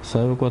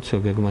საევაკუაციო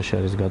გეგმაში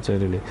არის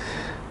გაწერილი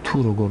თუ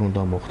როგორ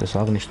უნდა მოხდეს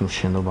აღნიშნულ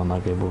შენობა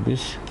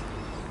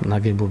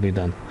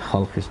ნაგებობიდან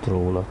ხალხის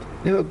დროულად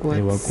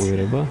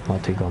ევაკუირება,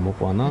 მათი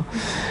გამოყვანა.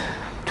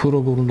 თუ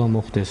როგორ უნდა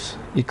მოხდეს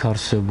იქ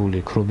არსებული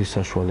ქრობის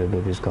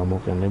საშუალებების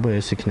გამოყენება,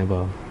 ეს იქნება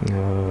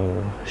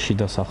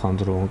შიდა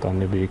სახანძრო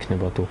ონკანები,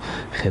 იქნება თუ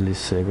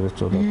ხელის ეგრეთ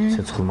წოდებული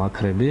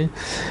ცეცხლმაქრები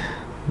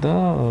და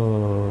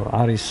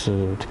არის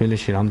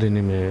თბილისში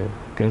რამდენიმე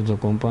კერძო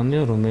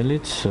კომპანია,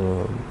 რომელიც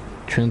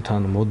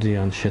ჩვენთან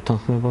მოდიან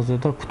შეთანხმებაზე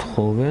და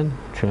გთხოვენ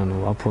ჩვენ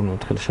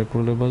აფორმებთ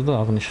ხელშეკრულებას და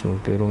აღნიშნულ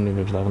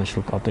პიროვნებებს და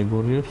აღნიშნულ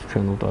კატეგორიებს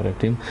ჩვენ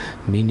უტარებთ იმ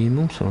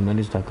მინიმუმს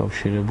რომელიც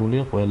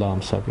დაკავშირებულია ყველა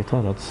ამ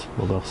საკითხთან რაც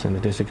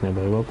მოგახსენეთ ეს იქნება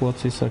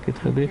ევაკუაციის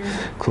საკითხები,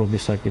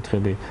 ქრობის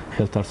საკითხები,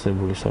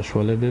 ხელთარსებული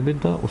საშუალებები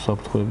და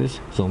უსაფრთხოების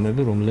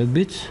ზომები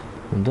რომლებიც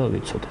უნდა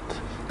ვიცოდეთ.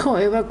 ხო,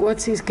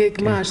 ევაკუაციის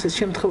გეგმა ასეთ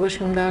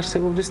შემთხვევაში უნდა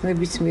არსებობდეს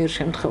ნებისმიერ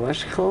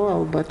შემთხვევაში, ხო,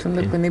 ალბათ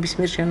უნდა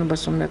ნებისმიერ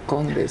შენობას უნდა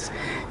გქონდეს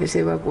ეს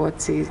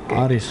ევაკუაციის გეგმა.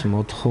 არის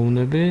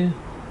მოთხოვნები,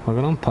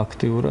 მაგრამ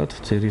ფაქტიურად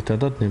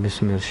ძირითადად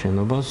ნებისმიერ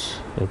შენობას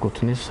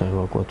ეკუთვნის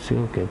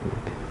საევაკუაციო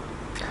გეგმები.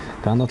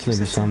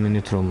 განათლების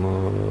ამინით რომ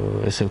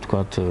ესე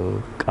ვთქვათ,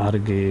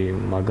 კარგი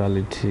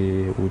მაგალითი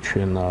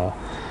უჩვენა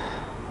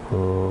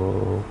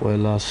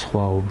ყველა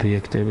სხვა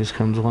ობიექტების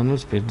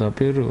ხელმძღვანელს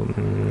პირდაპირ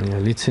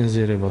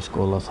ლიცენზირება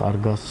სკოლას არ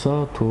გასცა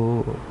თუ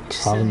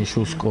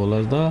აღნიშნულ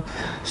სკოლას და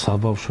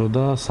საბავშვო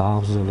და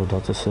საამზელო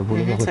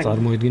დაწესებულება ხო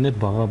წარმოიდგინეთ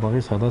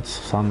ბაღაბაღი სადაც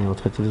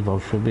 3-4 წლის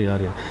ბავშვები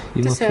არიან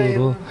იმათო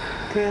რომ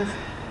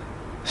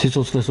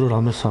სიცოცხლეს რო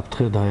რამე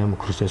საფრთხე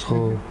დაემუქროს ეს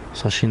ხო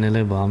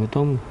საშინელება,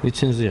 ამიტომ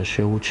ლიცენზია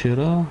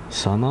შეუჩერა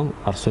სანამ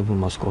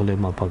არსებულმა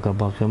სკოლებმა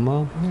ბაგაბაღებმა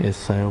ეს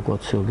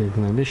საევაკუაციო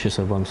გეგმები,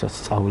 შესაბამისად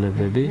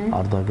სწავლებები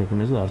არ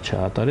დაგეგმეს და არ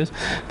ჩაატარეს.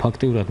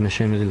 ფაქტიურად მე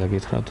შემიძლია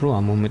გითხრათ, რომ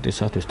ამ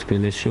მომენტისათვის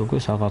თბილისში უკვე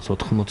რაღაც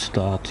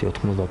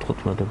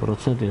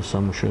 90-95% ეს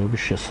სამუშაოები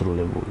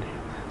შესრულებულია.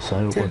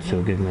 საევაკუაციო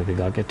გეგმები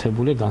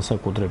გაკეთებული,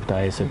 განსაკუთრებით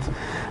აი ესეთ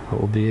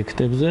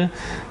ობიექტებზე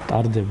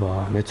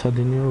ტარდება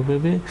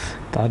მეცადინეობები,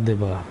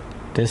 ტარდება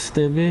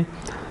ტესტები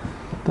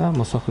და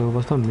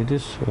მოსახლეობასთან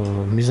მიდის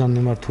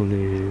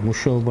მიზანმიმართული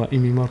მუშაობა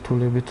იმ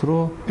მიმართულებით,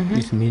 რომ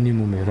ის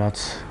მინიმუმი რაც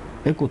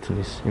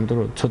ეკუთვნის, იმიტომ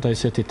რომ ცოტა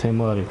ისეთი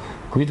თემა არის,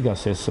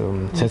 გვიდგას ეს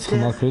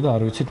ცეცხლმარხვი და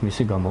არ ვიცით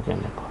მისი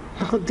გამოყენება.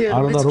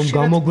 არა და რომ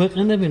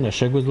გამოგვეყენებინა,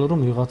 შეგვეძლო რომ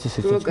ვიღაცის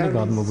სიცოცხლე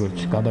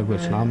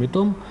გადაგვერჩნა,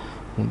 ამიტომ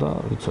უნდა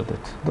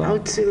ვიცოდეთ. და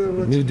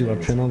მივდივართ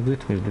ჩვენამდეთ,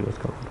 მივდივართ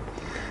კავშირში.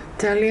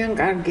 ძალიან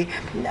კარგი.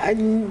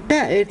 და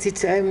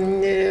ერთიც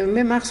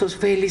მე მახსოვს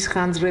ველის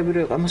ხანძრები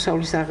რო იყო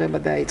მოსავლის აღება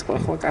დაიწყო,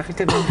 ხო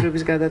კახითე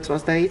ბუნდრების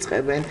გადაწვას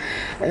დაიწყებენ.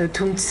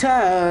 თუმცა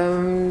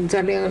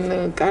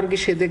ძალიან კარგი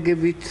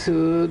შედეგებით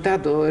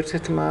დადო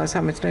ერთ-ერთმა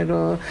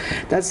სამეცნიერო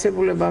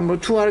დაწესებულებამ, რომ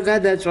თუ არ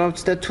გადაწვავთ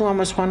და თუ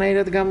ამას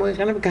სხვანაირად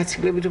გამოიყენებ,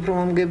 გაცილებით უფრო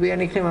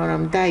მომგებიანი იქნება,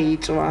 მაგრამ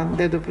დაიწვა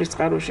დედოფლის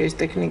წყაროში ეს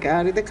ტექნიკა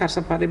არის და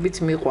ქარსაფარებიც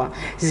მიყვა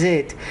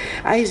ზედ.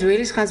 აი ეს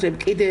ველის ხანძრები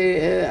კიდე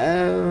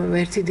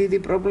ერთი დიდი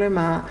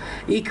პრობლემაა.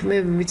 იქ მე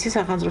ვიცი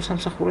სახანძრო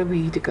სამსახურები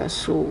იდგა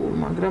სულ,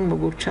 მაგრამ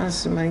როგორც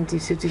ჩანს, მაინც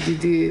ისეთი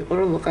დიდი იყო,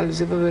 რომ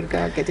ლოკალიზება ვერ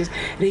გააკეთეს.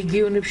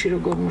 რეგიონებში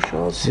როგორ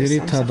მუშაობს ეს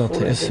ძირითადად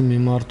ეს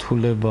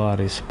მიმართულება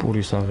არის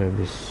პურის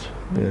აღების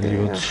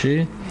პერიოდში.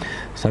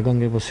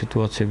 საგანგებო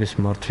სიტუაციების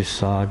მართვის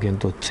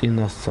სააგენტო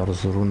წინასწარ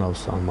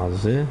ზრუნავს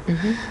ამაზე.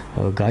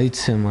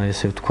 გაიცემა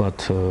ესე ვთქვათ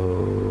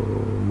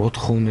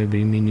მოთხოვნები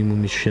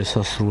მინიმუმის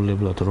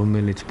შესასრულებლად,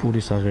 რომელიც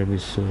პურის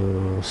აღების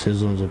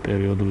სეზონზე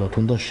პერიოდულად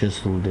უნდა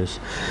შესრულდეს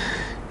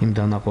იმ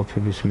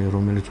დანაყოფების მიერ,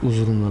 რომელიც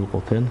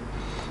უზრუნველყოფენ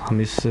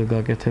ამის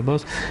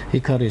გაკეთებას.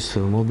 იქ არის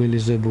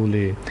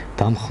მობილიზებული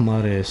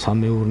დამხმარე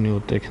სამეურნეო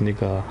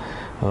ტექნიკა,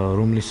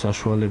 რომლის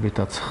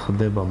საშუალებითაც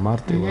ხდება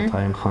მარტივად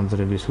აი ამ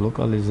ხანძრების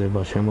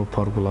ლოკალიზება,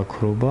 შემოფარგლა,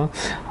 ქრობა,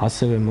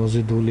 ასევე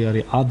მოზიდული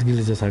არის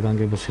ადგილზე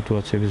საგანგებო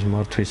სიტუაციების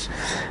მართვის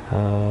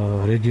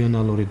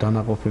რეგიონალური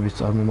დანაყოფების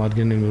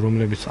წარმომადგენლები,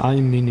 რომლებიც აი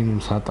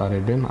მინიმუმს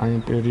ატარებენ აი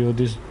ამ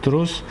პერიოდის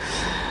დროს.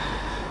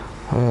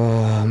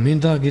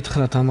 მინდა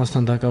გითხრათ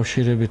ამასთან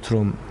დაკავშირებით,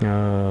 რომ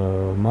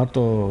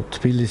მარტო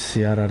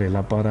თბილისი არ არის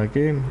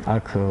ლაპარაკი,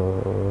 აქ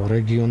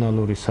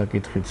რეგიონალური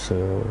საკითხიც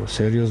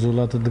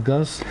სერიოზულად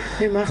დგას.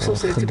 მე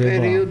მახსოვს ერთი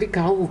პერიოდი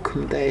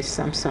გაუქმდა ეს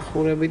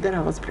სამსახურები და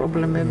რაღაც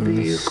პრობლემები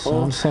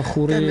იყო.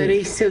 და მე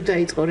ისევ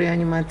დაიწყო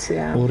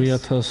რეანიმაცია.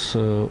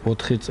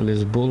 2004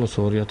 წლის ბოლოს,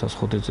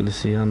 2005 წლის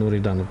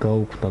იანვრიდან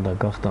გაუქმდა და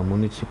გახდა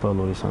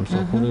მუნიციპალური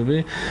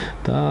სამსახურები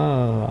და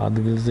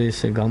ადგილზე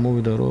ისე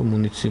გამოვიდა, რომ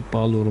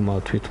მუნიციპალურმა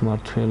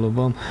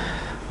თვითმმართველობამ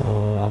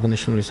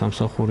აღნიშნული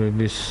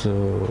სამსახურების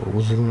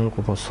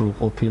უზრუნველყოფა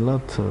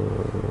სრულყოფილად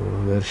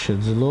ვერ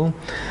შეძლო.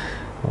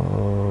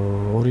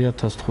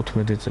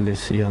 2015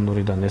 წლის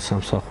იანვრიდან ეს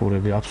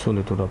სამსახურები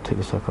აბსოლუტურად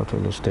მთელი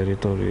საქართველოს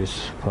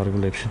ტერიტორიის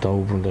ფარგლებში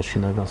დაუბრუნდა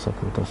შინაგან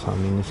საქმეთა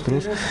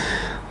სამინისტროს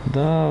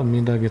და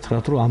მინდა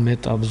გითხრათ, რომ ამ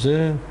ეტაპზე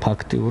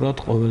ფაქტიურად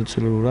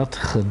ყოველწლიურად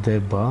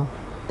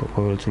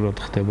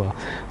ხდება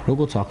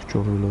როგორც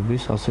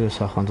აღჭურვილობის, ასევე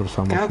სახანძრო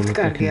სამართლის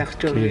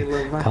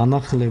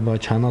განახლება,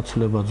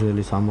 ჩანაცვლება,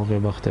 ძვლის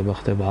ამოღება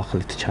ხდება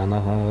ახლით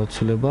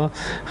ჩანაცვლება,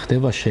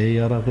 ხდება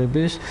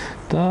შეიარაღების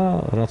და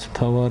რაც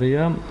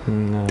მთავარია,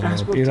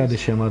 პირადი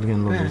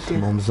შემადგენლობის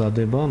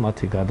მომზადება,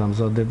 მათი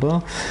გადამზადება.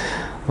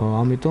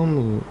 ამიტომ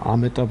ამ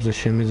ეტაპზე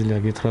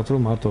შემიძლია გითხრათ,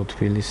 რომ მარტო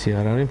თბილისი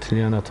არ არის,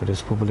 მთლიანად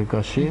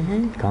რესპუბლიკაში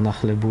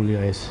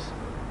განახლებულია ეს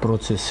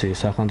პროცესი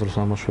სახანძრო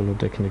სამაშველო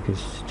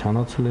ტექნიკის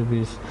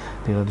ჩანაცვლების,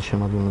 პირადი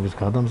შემადგენლობის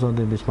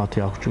გადამზადების, მათი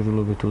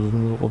აღჭურვილობით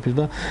უზრუნველყოფის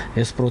და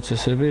ეს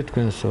პროცესები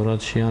თქვენ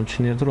სწორად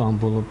შეამჩნიათ, რომ ამ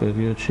ბოლო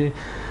პერიოდში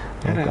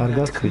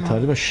კარგად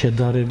ვითარდება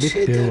შედარებით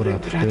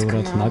ბევრად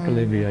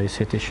ნაკლებია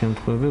ისეთი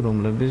შემთხვევები,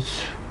 რომლებიც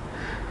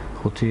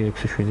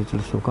 5-6-7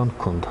 წლის უკან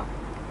ჰქონდა.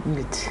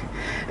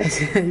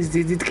 ეს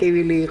დიდი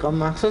ტკივილი იყო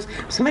მახსოვს.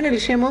 მსმენელი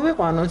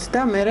შემოვიყვანოთ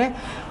და მე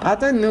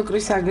ბატონ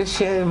ნუკრის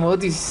აგრესია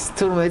მოდის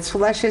თურმე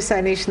ცვლა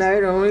შესანიშნავი,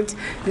 რომელიც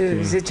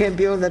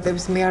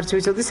ჩემპიონატების მე არც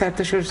ვიცოდი,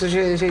 საერთაშორისო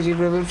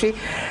შეჯიბრებებში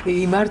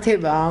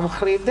იმართება ამ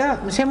მხრივ და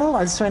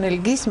შემოვიყვანოთ მსმენელი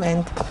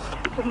გისმენთ.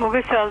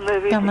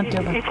 მოგესალმები.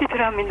 იცით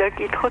რა მინდა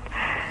გითხოთ?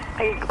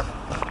 აი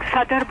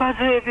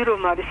სადარბაზოები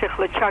რომ არის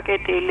ახლა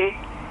ჩაკეტილი,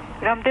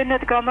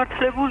 რამდენად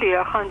გამართლებულია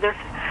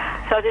ხანძრს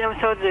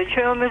სადინამსაძე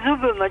ჩემო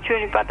მეზობელმა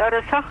ჩვენი პატარა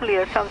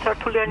სახლია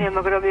სამსართულიანია,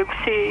 მაგრამ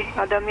 6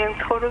 ადამიანი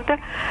ცხოვრობდა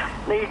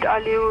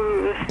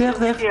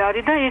იტალიური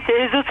არის და ეს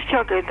ეზოც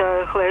ჩაკეტა,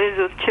 ახლა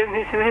ეზოც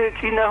ჩემის მე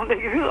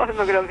წინააღმდეგი ვიყავ,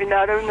 მაგრამ ვინ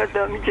არავინ არ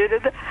დამიჯერა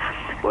და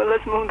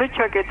ყველას მომდა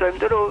ჩაკეტა,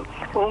 იმიტომ რომ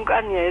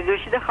ონკანია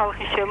ეზოში და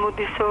ხალხი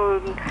შემოდისო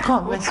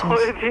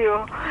უცხოებიო.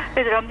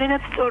 ეს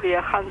რამდენად სწორია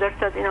ხანძრს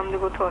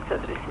საწინააღმდეგო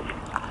თვალსაზრისით?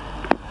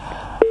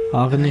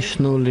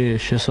 აღნიშნული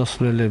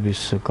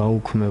შესასვლელების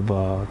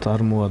გაუქმება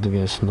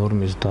წარმოადგენს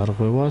ნორმის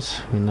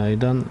დარღვევას,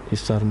 ვინაიდან ის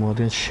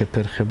წარმოადგენს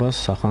შეფერხებას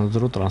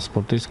სახანძრო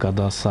ტრანსპორტის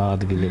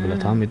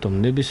გადასაადგილებლად. ამიტომ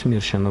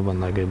ნებისმიერ შენობა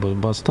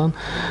ნაგებობასთან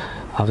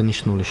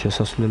აღნიშნული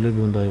შესასვლელები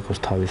უნდა იყოს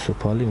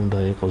თავისუფალი, უნდა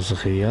იყოს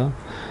ღია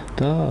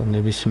და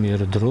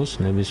ნებისმიერ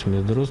დროს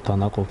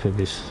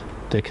დანაყოფების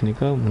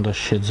ტექნიკა უნდა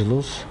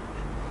შეძლოს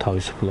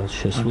თავისუფლად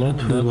შესვლა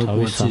და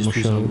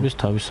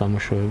თავის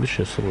სამუშაოების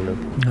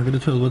შესრულება.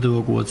 აგრეთვე ალბათ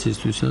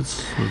ევაკუაციისთვისაც,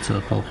 როცა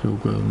ხალხი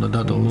უკვე უნდა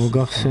დატოვოს.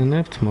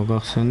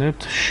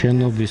 მოგახსენებთ,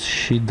 შენობის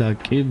შიდა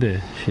კიბე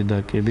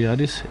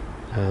არის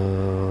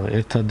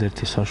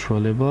ერთადერთი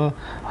საშუალება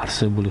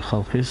არსებული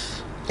ხალხის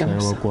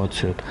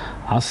ევაკუაციოდ.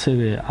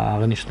 ასევე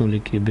აღნიშნული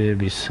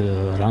კიბეების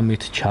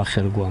რამით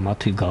ჩახერგვა,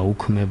 მათი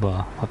გაუქმება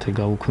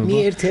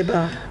მიერთება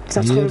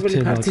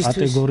საცხოვრებელი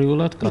ქართისთვის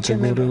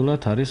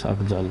კატეგორიულად არის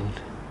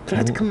აკრძალული.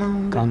 რა თქმა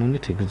უნდა,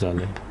 კანონით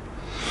იგრძალება.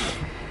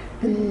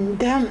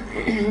 და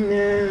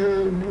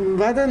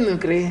ვადან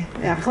ნუკრი,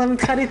 ახლა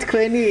მითხარი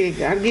თქვენი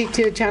კარგი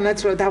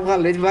ჩანაცვლად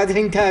ავღალეთ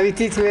ვადან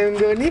დავითით მე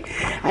მგონი.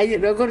 აი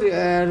როგორ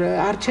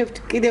არჩევთ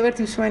კიდევ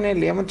ერთი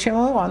მსმენელია, მოდი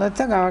შემოვაყანოთ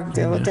და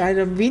გავაგრძელოთ. აი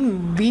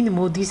ვინ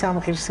მოდის ამ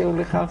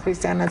ღირსეული ხალხის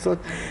ჩანაცვლად.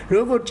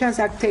 როგორ ჩანს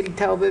აქ მთელი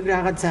თაობები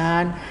რაღაც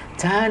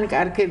ძალიან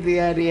კარგები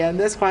არიან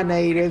და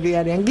სხვანაირები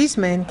არიან.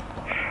 გისმენთ?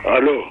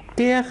 ალო.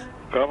 დიახ.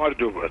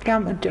 გამარჯობა.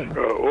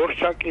 ორ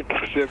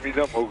საკითხზე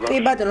მინდა მოგახსენო. კი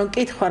ბატონო,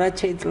 კითხვა რა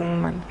შეიძლება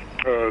მან.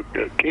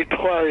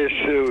 კითხვა ეს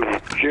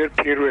ჯერ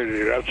პირველი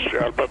რაც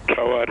ალბათ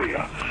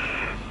თავარია.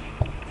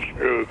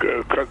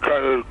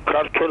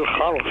 ქართულ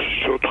ხალხს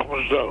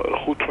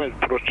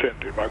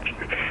 95%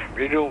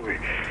 მინიმუმი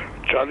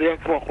ძალიან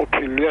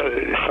კმაყოფილია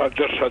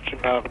ხანძრს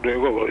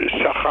საწინააღმდეგო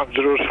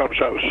სახანძრო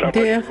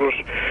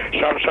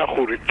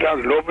სამსახურით და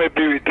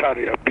ლომებივით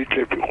არიან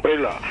ბიჭები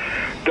ყველა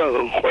და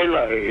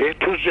ყველა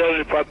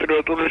ენთუზიაზმი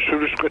პატრიოტული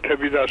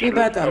სულისკვეთები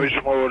დასწრებს თავის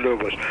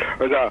მოვალეობას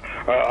და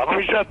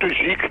ამისათვის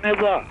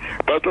იქნება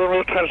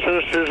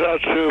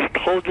ბატონოთანაც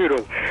ვთხოვდი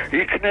რომ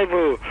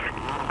იქნება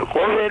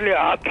ყოველი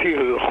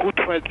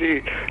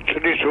 10-15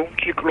 წლის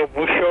უმციკლო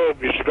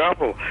მუშაობის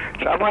გამო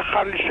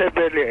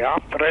წამახალისებელი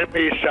ამ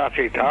პრემიის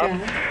სახით ამ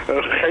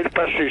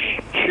ხელფასის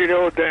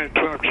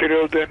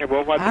მცირეოდენი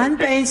მომატება ან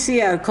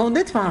პენსია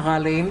გქონდეთ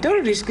მაღალი, იმიტომ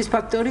რომ რისკის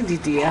ფაქტორი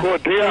დიდია. ხო,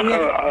 დიახ,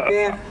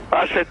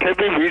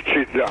 ასეთები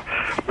ვიცით და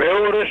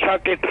მეორე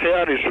საკითხი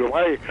არის რომ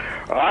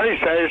არის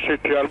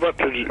ესეთი ალბათ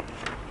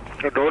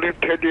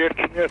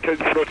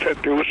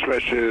 2.1%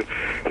 უსმეს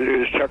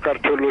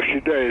საქართველოში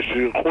და ეს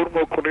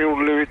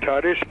ყურმოყრიულივით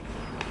არის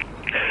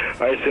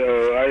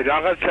აი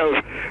რაღაცა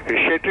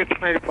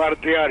შეტიტყნილი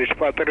პარტია არის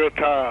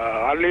პატრიოტთა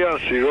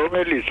ალიანსი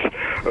რომელიც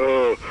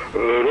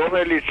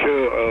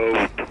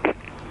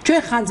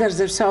ჩვენ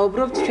ხანძრზე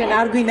ვსაუბრობთ, ჩვენ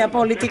არ გვინდა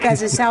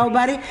პოლიტიკაზე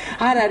საუბარი,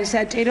 არ არის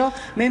საჭირო.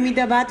 მე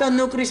მინდა ბატონ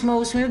ნუკრის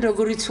მოусმინოთ,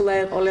 როგორ იცვლა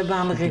ეყოლება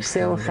ამ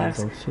ღირსეულ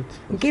ხალხს.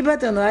 კი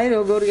ბატონო, აი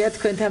როგორია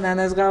თქვენთან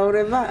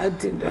ანაზღაურება,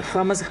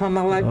 ამაზე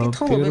ხმამაღლა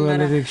კითხულობენ, მაგრამ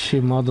პირველ რიგში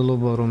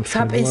მადლობა რომ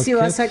საპენსიო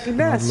ასაკი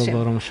და მადლობა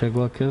რომ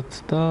შეგვაქეთ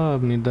და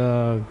მინდა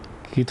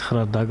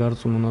გითხრათ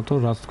დაგარწმუნოთ,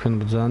 რომ რაც თქვენ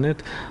ბრძანეთ,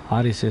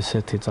 არის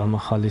ესეთი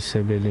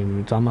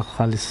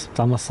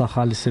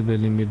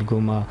წამახალისებელი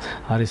მიდგომა,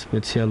 არის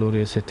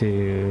სპეციალური ესეთი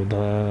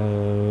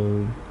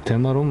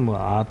თემა, რომ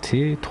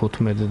 10,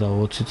 15 და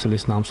 20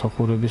 წლის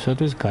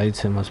ნამსახურებისათვის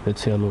გაიცემა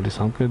სპეციალური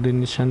სამკერდი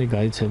ნიშანი,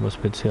 გაიცემა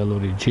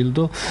სპეციალური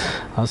ჯილდო,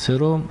 ასე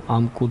რომ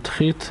ამ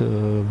კუთხით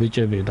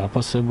ბიჭები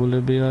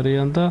დაფასებულები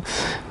არიან და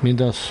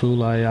მინდა სულ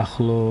აი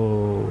ახლო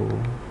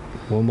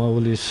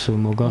მომავლის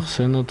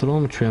მოგახსენოთ,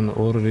 რომ ჩვენ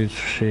ორ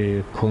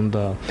რიცხვში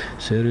ქონდა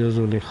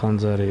სერიოზული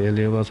ხანძარი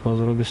ელიევას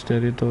ბაზრობის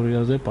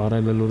ტერიტორიაზე,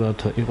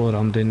 პარალელურად იყო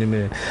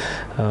რამდენიმე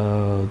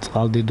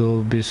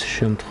წყალდიდობის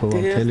შემთხვევა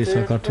მთელი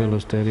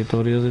საქართველოს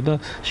ტერიტორიაზე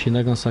და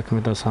შინაგან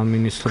საქმეთა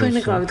სამინისტროს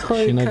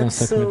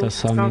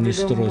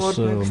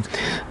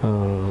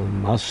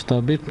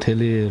მასშტაბით,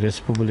 მთელი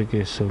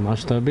რესპუბლიკის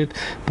მასშტაბით,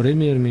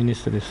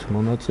 პრემიერ-მინისტრის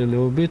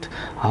მონაწილეობით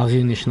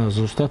აღინიშნა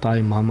ზუსტად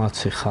აი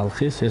მამაცი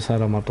ხალხის, ეს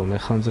არა მარტო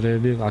ხანძრები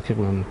აქ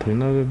იყვნენ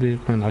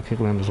ფრინავები, აქ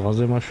იყვნენ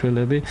ზღვაზე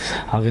მაშველები,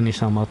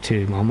 აღინიშნა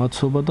მათი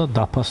მამაცობა და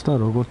დაფასდა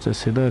როგორც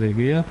წესი და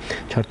რეგია,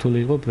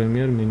 ჩართული იყო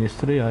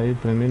პრემიერ-მინისტრი, აი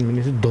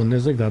პრემიერ-მინისტრის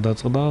დონეზე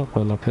გადაწყდა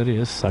ყველაფერი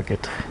ეს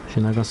საკითხი.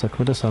 შინაგან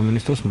საქმეთა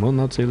სამინისტროს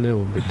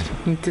მონაწილეობით.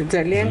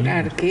 ძალიან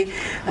კარგი.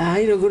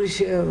 აი როგორი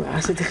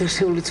ასეთი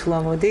ღირსეული ცვლა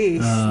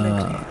მოდის?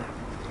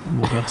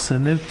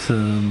 მოგახსენებთ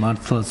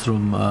მართლაც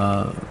რომ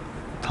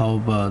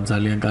თაობა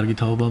ძალიან კარგი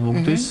თაობა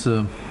მოგდის.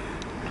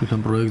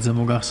 თვითონ პროექტზე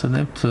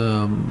მოგახსენებთ,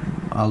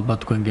 ალბათ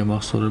თქვენ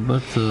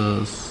გემახსოვრებათ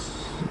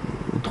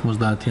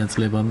 90-იან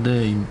წლებამდე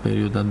იმ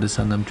პერიოდამდე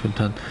სანამ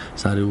ჩვენთან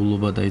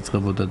სარეულობა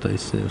დაიწყებოდა და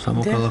ის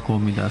სამოქალაქო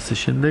ომი და ასე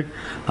შემდეგ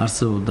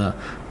არსებობდა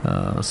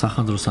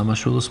სახანძრო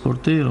სამაშველო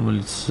სპორტი,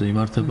 რომელიც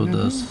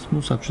იმართებოდა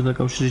საბჭოთა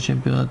კავშირის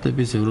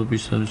ჩემპიონატების,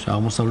 ევროპის,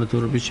 აღმოსავლეთ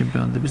ევროპის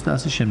ჩემპიონატების და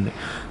ასე შემდეგ.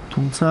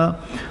 თუმცა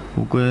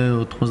უკვე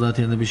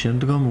 90-იანების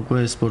შემდგომ უკვე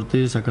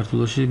სპორტი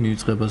საქართველოში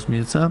მივიწყებას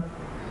მიეცა.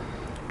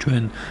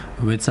 ჩვენ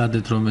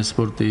ვეცადეთ რომ ეს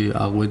სპორტი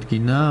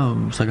აღვედგინა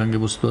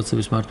საგანგებო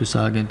სიტუაციების მართვის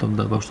სააგენტომ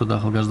და ბავშვთა და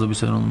ახალგაზრდობის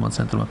ეროვნულმა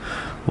ცენტრმა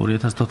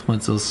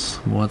 2014 წელს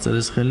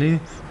მოაწერეს ხელი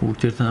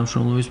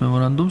ურთიერთთანამშრომლობის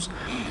მემორანდუმს.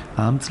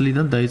 ამ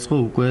წლიდან დაიწყო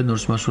უკვე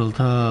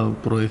ნორჩ-მაშველთა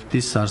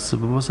პროექტის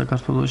არსებობა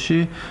საქართველოში.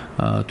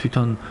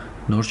 თვითონ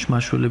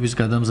ნორჩ-მაშველების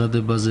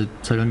გადამზადებაზე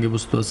საგანგებო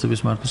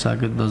სიტუაციების მართვის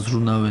სააგენტო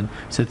ზრუნავენ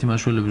ესეთი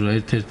მაშველები, რომ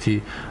ერთ-ერთი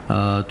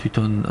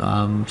თვითონ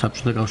ამ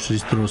საბჭოთა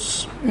კავშირის დროს,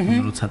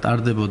 როცა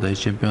ტარდებოდა ეს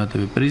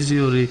ჩემპიონატები,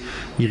 პრიზიორი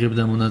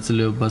იღებდა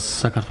მონაწილეობას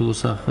საქართველოს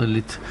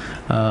სახელით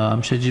ამ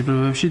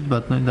შეჯიბრებებში,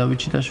 ბატონი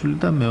დავით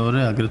და მეორე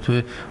აგრეთვე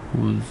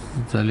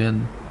ძალიან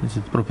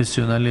ისეთ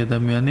პროფესიონალი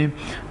ადამიანი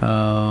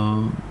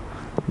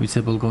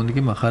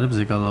ვიცე-პოლკოვნიკი მახარებ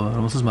ზეკალავა,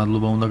 რომელსაც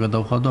მადლობა უნდა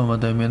გადავხადო ამ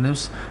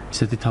ადამიანებს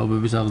ისეთი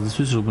თაობების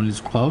აღზრდისთვის, რომელიც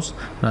გვყავს,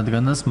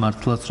 რადგანაც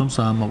მართლაც რომ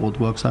საამაყოდ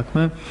გვაქვს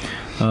საქმე.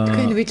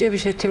 თქვენი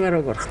ბიჭების შერჩევა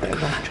როგორ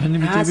ხდება? ჩვენი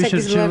ბიჭების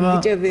შერჩევა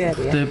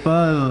ხდება,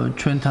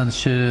 ჩვენთან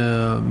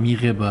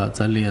მიღება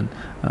ძალიან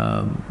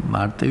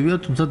მარტივია,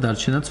 თუმცა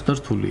დარჩენა ცოტა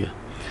რთულია.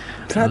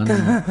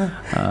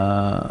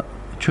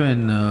 ჩვენ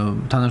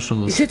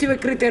თანამშრომლობთ ისეთივე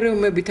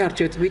კრიტერიუმებით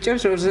არჩევთ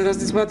ბიჭებს,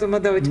 როდესაც ბატონმა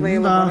დავითმა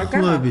ელაპარაკა.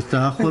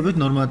 დაახლოებით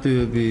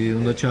ნორმატივები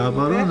უნდა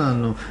ჩააბარონ,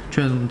 ანუ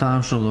ჩვენ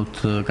თანამშრომლობთ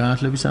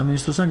განათლების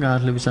სამინისტროსთან,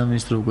 განათლების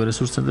სამინისტრო უკვე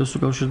რესურს ცენტრებს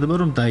უკავშირდება,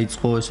 რომ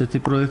დაიწყო ესეთი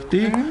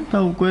პროექტი და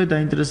უკვე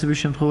დაინტერესების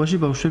შემთხვევაში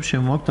ბავშვებს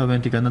შემოაქვთ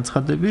თავიანთი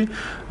განაცხადები,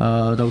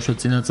 დაუშვათ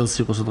წინა წელს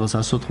იყო სადღაც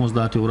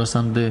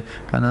 190-200-მდე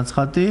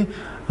განაცხადი,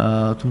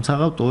 თუმცა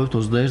ვტოვებთ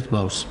 21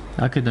 ბავშვს.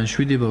 აქედან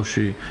 7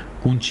 ბავშვი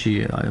გუნდში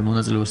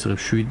მონაწილეობას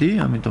იღებს 7,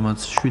 ამიტომაც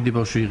 7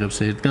 ბავშვი იღებს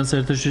ერთგან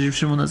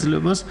საერთაშორისო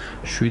მონაწილეობას,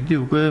 7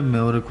 უკვე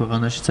მეორე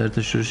ქვეყანაში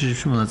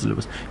საერთაშორისო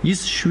მონაწილეობას. ის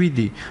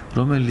 7,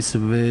 რომელიც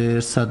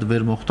ვერსად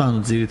ვერ მოხვდა, ანუ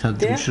ძირითადად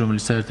ჯგუფში,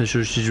 რომელიც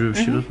საერთაშორისო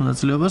ჯგუფში იღებს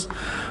მონაწილეობას,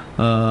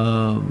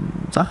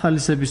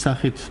 წახალისების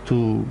სახით თუ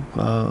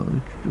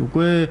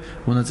უკვე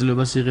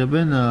მონაწილეობას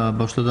იღებენ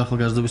ბავშვთა და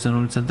ახალგაზრდობის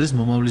ეროვნული ცენტრის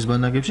მომავლის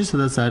ბანაკებში,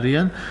 სადაც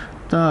არიან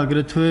და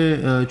აგრეთვე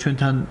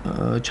ჩვენთან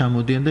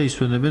ჩამოდიან და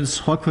ისვენებენ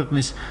სხვა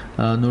ქვეყნის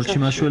ნორჩი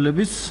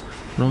მაშველების,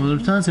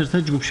 რომლებთანაც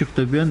ერთად ჯგუფში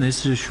ხვდებიან ეს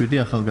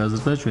 7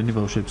 ახალგაზრდა ჩვენი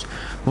ბავშვებს.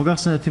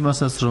 მოგახსენეთ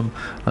იმასაც, რომ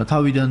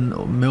თავიდან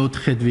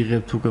მეოთხედ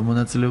ვიღებთ უკვე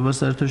მონაწილეობას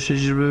საერთაშორისო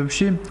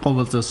შეჯიბრებებში,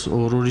 ყოველ წელს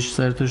 2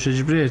 საერთაშორისო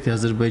შეჯიბრია, ერთი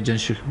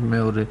აზერბაიჯანში,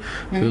 მეორე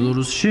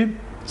ბელორუსში,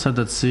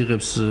 სადაც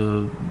იღებს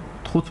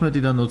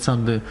 15-დან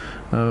 20-მდე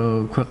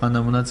ქვეყანა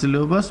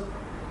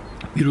მონაწილეობას.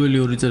 პირველი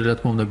 2 წელი რა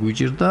თქმა უნდა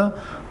გვიჭირდა,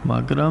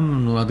 მაგრამ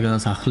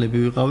რადგანაც ახლები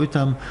ვიყავით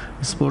ამ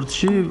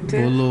სპორტში,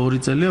 ბოლო 2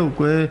 წელია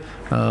უკვე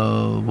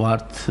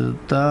ვართ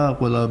და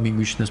ყველა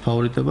მიგვიშნეს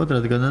ფავორიტებად,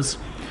 რადგანაც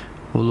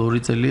ბოლო 2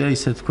 წელია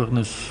ისეთ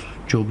ქვეყნებს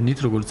ჯობნით,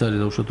 როგორც არის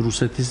დაუშვათ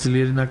რუსეთის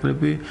ძლიერი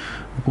ნაკრები,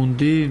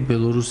 გუნდი,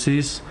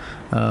 ბელორუსის,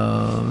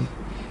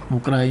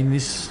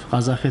 უკრაინის,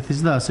 ყაზახეთის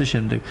და ასე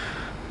შემდეგ.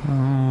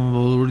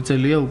 ბოლო 2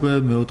 წელია უკვე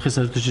მეოთხე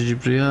საერთო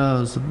შეჯიბრია,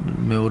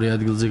 მეორე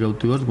ადგილზე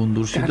გავდივართ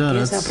გუნდურში და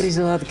რაც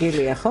საპრიზო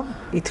ადგილია, ხო?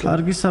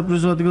 კარგი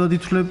საპრიზო ადგილად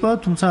ითვლება,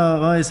 თუმცა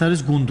ეს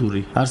არის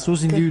გუნდური.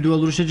 არსებობს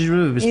ინდივიდუალური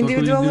შეჯიბრებები,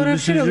 ინდივიდუალური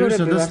შეჯიბრებები,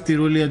 სადაც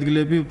პირველი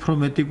ადგილები უფრო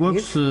მეტი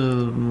გვაქვს,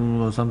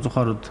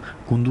 სამწუხაროდ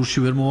გუნდურში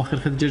ვერ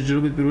მოახერხეთ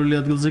ჯერჯერობით პირველი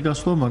ადგილზე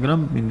გასვლა, მაგრამ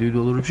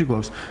ინდივიდუალურებში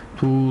გვაქვს.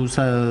 თუ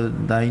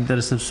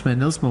დაინტერესებს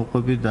მსმენელს,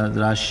 მოყვები და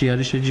რაში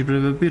არის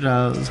შეჯიბრებები, რა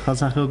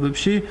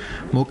ხალხსახეობებში,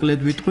 მოკლედ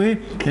ვიტყვი,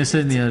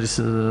 ესენი არის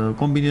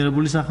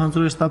კომბინირებული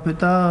სახანძრო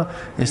ესტაფეტა,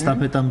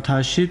 ესტაფეტა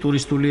მთაში,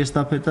 ტურისტული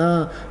ესტაფეტა,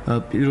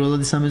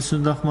 პირველადი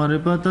სამედიცინო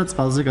დახმარება და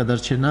წყალზე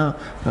გადარჩენა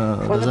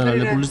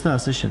დაზარალებულის და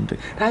ასე შემდეგ.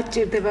 რა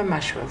ჭირდება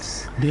მაშველს?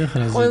 დიახ,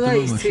 რა ყველა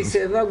ისთვის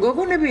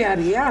გოგონები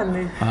არიან?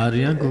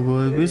 არიან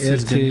გოგოები,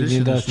 ერთი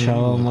მინდა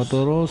ჩავამატო,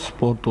 რომ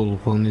სპორტულ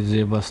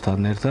ღონისძიებასთან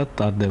ერთად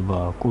ტარდება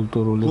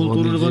კულტურული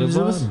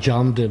ღონისძიება,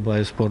 ჯამდება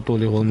ეს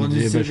სპორტული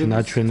ღონისძიებაში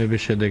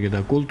ნაჩვენების შედეგი და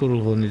კულტურულ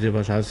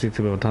ღონისძიებაში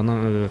ასეთება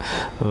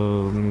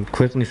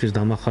ქვეყნისთვის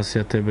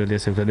დამახასიათებელი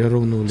ესე ვთქვათ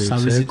ეროვნული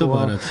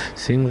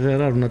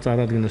სიმღერა, უნდა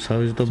წარადგინოს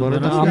სავიზიტო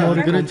ბარათი და ამ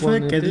ორი აგრეთვე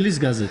კედლის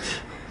გაზეთი,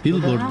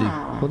 ბილბორდი.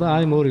 ხო და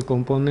აი ორი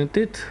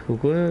კომპონენტით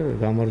უკვე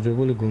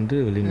გამარჯვებული გუნდი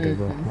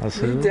ვლინდება.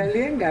 ასე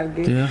ძალიან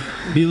კარგი.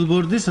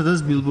 ბილბორდი, სადაც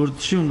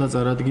ბილბორდში უნდა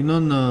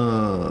წარადგინონ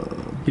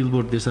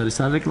ბილბორდი ეს არის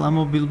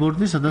სარეკლამო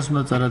ბილბორდი, სადაც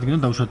უნდა წარადგინონ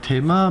დაუშვათ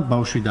თემა,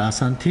 ბავშვი და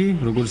ასანთი,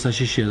 როგორი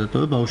საშიშია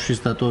დატოვება, ბავშვის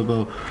დატოვება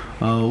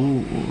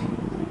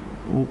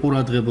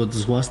უყურადღებოდ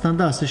ზღვასთან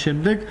და ასე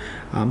შემდეგ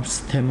ამ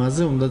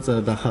თემაზე უნდა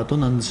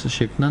დახატონ ან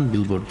შექმნან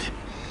ბილბორდი.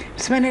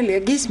 მსმენელია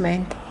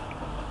გისმენთ?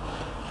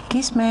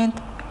 გისმენთ?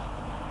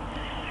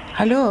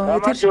 ჰალო,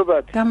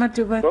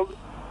 გამარჯობა.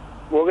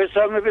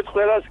 მოგესალმებით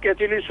ყველას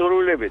კეთილი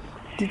სურვილებით.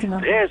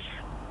 დღეს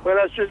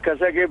ყველასთვის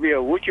გასაგებია,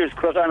 უჭირს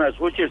ქვეყანას,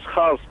 უჭირს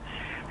ხალხს,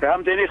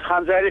 რამდენი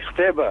ხანძარი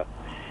ხდება.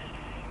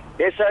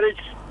 ეს არის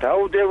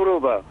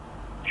დაუდევრობა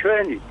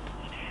ჩვენი.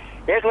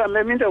 ეხლა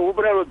მე მინდა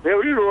უბრალოდ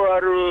ბევრი რო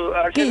არ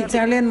კი,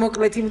 ძალიან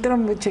მოკლედ, იმიტომ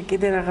რომ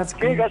კიდე რაღაც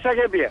კი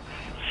გასაგებია.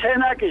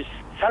 სენაკის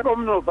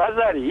საკომუნო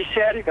ბაზარი ისე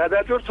არის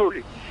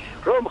გადატვირთული,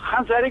 რომ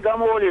ხანძარი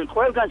გამოვლინოთ,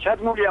 ყველგან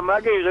ჩადგმულია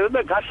მაგეზე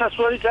და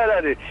გასასვლელიც არ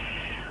არის.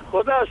 ხო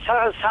და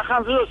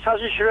სახანძრო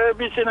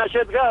საშიშროების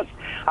წინაშე დგას,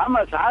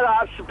 ამას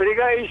არც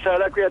ბრიგადის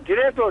რა ქვია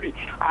დირექტორი,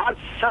 არც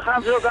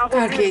სახელმწიფო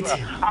განყოფილება,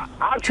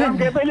 არც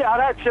სამგებელი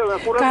არ აქცევენ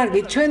ყურადღებას.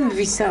 კარგი, ჩვენ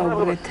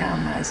ვისაუბრეთ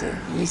ამაზე.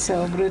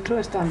 ვისაუბრეთ, რომ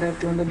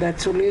სტანდარტი უნდა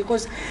დაცული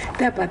იყოს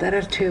და პატარა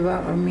რჩევა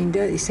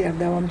მინდა ისე არ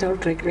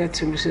დავამთავროთ,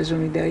 რეკრეაციული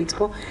სეზონი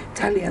დაიწყო,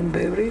 ძალიან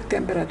ბევრი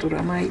ტემპერატურა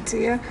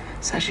მაიწია,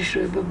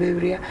 საშიშროება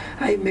ბევრია.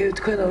 აი მე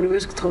თქვენ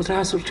ორივეს გთხოვთ,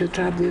 რას ურჩევთ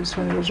რადიოს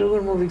ფონებს, როგორ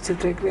მოვიქცეთ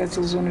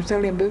რეკრეაციულ ზონებს,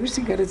 ძალიან ბევრი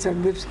სიგარეტს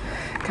აგდებს.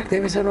 გარდა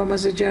იმისა, რომ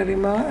ამაზე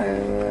ჯარიმა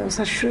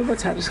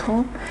საშიშროებაც არის, ხო?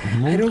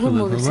 აი როგორ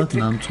მოვიქცეთ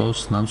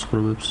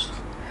ნამსხვრობებს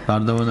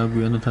არ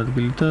დავანაგვიანოთ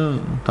ადგილი და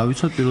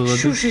დავიცვათ პირველად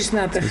შუშის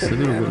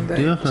ნატეხები არ უნდა.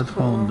 დიახ, რა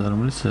თქმა უნდა,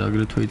 რომელიც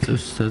აგრეთვე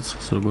იწევს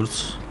ცეცხლს, როგორც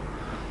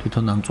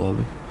თვითონ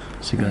ნამწვავი.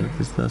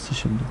 სიგარეტის და ასე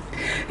შემდეგ.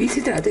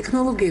 იცით რა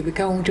ტექნოლოგიები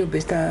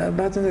გაუმჯობეს და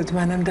ბატონო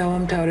მანამ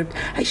დავამთავრებთ.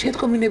 აი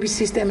შეტყობინების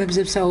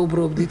სისტემებზე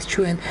ვსაუბრობდით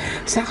ჩვენ.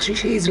 სახში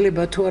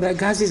შეიძლება თუ არა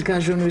გაზის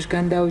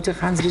გაჟონვისგან დავიცოთ,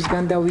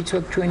 ხანძრისგან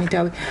დავიცოთ ჩვენი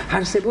თავი.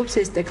 არსებობს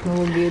ეს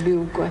ტექნოლოგიები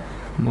უკვე?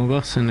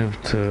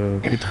 მოგახსენებთ,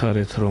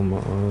 გითხარით, რომ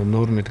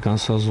ნორმით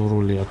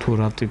განსაზღვრულია თუ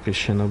რა ტიპის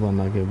შენობა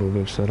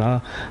ნაგებობებს,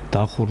 რა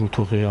დახურულ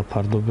თუ ღია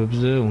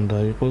ფარდობებზე უნდა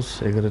იყოს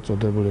ეგრეთ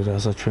წოდებული,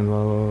 რასაც ჩვენ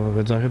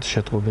ვეძახით,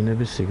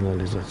 შეტყობინების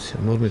სიგნალიზაცია.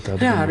 ნორმით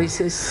რა არის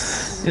ეს?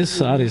 ეს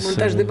არის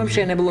მონტაჟდება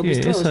მშენებლობის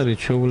დროს. ეს არის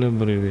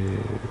ჩვეულებრივი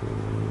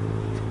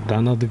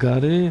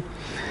დანადგარი,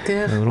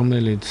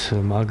 რომელიც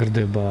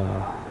მაგრდება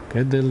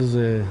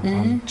კედელზე,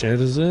 ან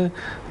ჭერზე,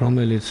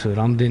 რომელიც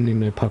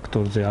რამდენიმე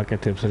ფაქტორზე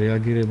აკეთებს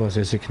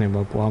რეაგირებას, ეს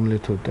იქნება კვამლი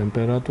თუ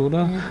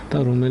ტემპერატურა და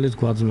რომელიც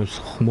გვაძმებს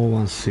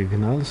ხმოვან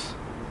სიგნალს,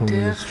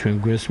 რომელიც ჩვენ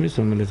გვესმის,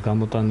 რომელიც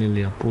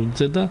გამოტანილია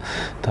პულტზე და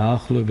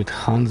დაახლოებით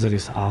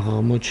ხანძრის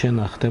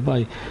აღმოჩენა ხდება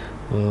აი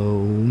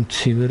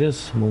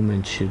უმცირეს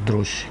მომენტში,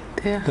 დროში.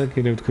 და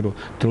კიდევ ვთქვი, რომ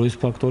დროის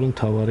ფაქტორი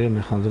მთავარია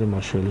მეხანძრე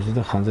მაშველზე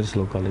და ხანძრის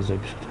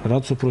ლოკალიზებისთვის.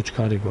 რაც უფრო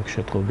ჩქარი გვაქვს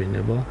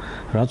შეტყობინება,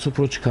 რაც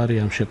უფრო ჩქარი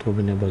ამ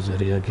შეტყობინებაზე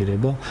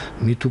რეაგირება,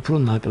 მით უფრო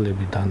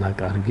ნაკლები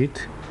დანაკარგით.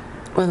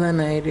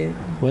 ყველანაირი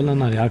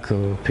აქ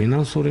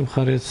ფინანსური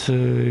მხარეც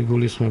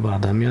იგულისხმება,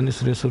 ადამიანის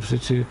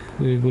რესურსიც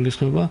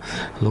იგულისხმება,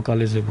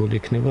 ლოკალიზებული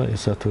იქნება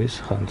ესა თუ ის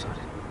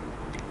ხანძარი.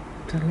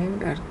 ძალიან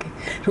კარგი.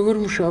 როგორ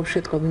მუშაობს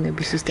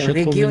შეტყობინების სისტემა?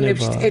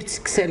 რეგიონებში ერთი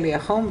ქსელია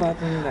ხომ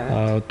ბატონო?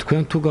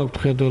 თქვენ თუ გაქვთ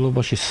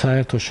ხედველობაში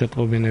საერთო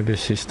შეტყობინების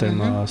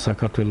სისტემა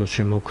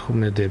საქართველოში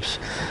მოქმედებს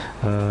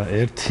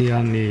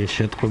ერთიანი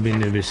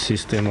შეტყობინების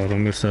სისტემა,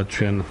 რომელსაც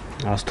ჩვენ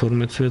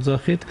 112-ს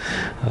ვეძახით,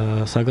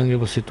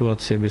 საგანგებო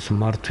სიტუაციების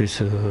მართვის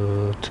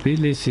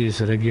თბილისის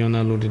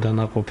რეგიონალური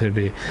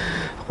დანაყოფები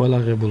ყველა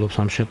ღებულობს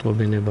ამ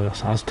შეტყობინებას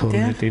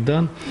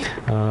 112-დან.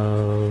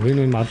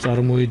 ვინმე არ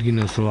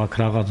წარმოიდგინოს, რომ აქ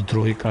რაღაც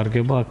დრო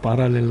იკარგება, აქ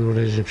პარალელურ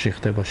რეჟიმში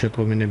ხდება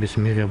შეტყობინების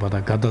მიღება და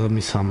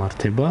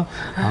გადამისამართება,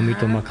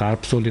 ამიტომ აქ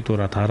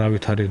აბსოლუტურად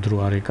არავითარი დრო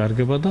არ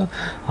იკარგება და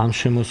ამ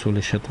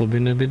შემოსული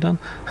შეტყობინებიდან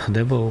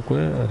ხდება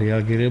უკვე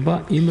რეაგირება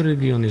იმ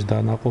რეგიონის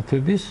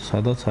დანაყოფების,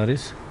 სადაც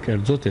არის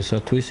კერძოდ ესა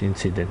თუ ის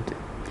ინციდენტი.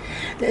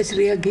 და ეს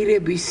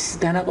რეაგირების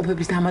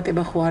დანაყოფების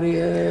დამატება ხო არის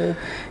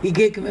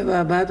იგეგმება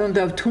ბატონ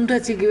და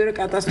თუნდაც იგივე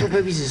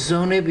კატასტროფების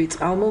ზონები,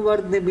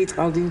 წყალმოვარდნები,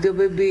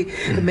 წყალდიდობები,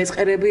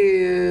 მეწყერები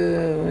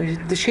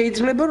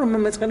შეიძლება რომ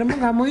მეწყერებმა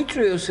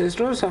გამოიწვიოს ეს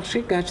რომ სახში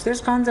გაჩნდეს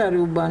ხანძარი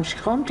უბანში,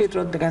 ხომ?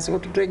 თვითონ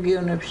განსაკუთრებით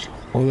რეგიონებში.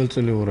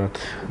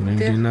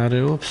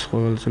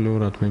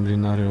 ყოველწლიურად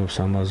მიმდინარეობს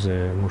ამაზე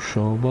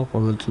მუშაობა,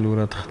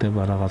 ყოველწლიურად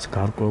ხდება რაღაც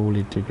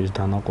გარკვეული ტიპის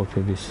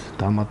დანაყოფების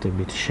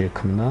დამატებით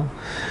შექმნა.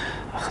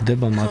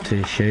 ხდება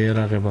მათი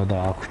შეერაღება და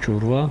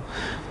აღჭურვა.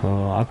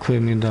 აქვე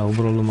მინდა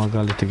უბრალო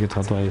მაგალითი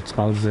გითხრათ, აი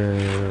წყალზე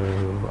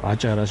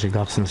აჭარაში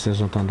გახსნის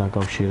სეზონთან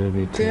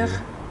დაკავშირებით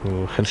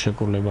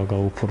ხელშეკრულება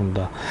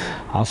გაუფორმდა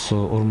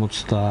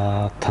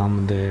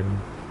 150-მდე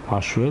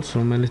მაშველს,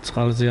 რომელიც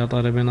წყალზე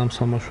ატარებენ ამ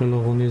სამაშველო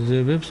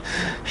ღონისძიებებს.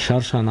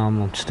 შარშან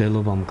ამ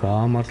მცდელობამ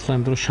გაამართლა,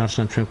 იმიტომ რომ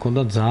შარშან ჩვენ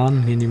ქონდა ძალიან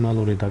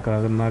მინიმალური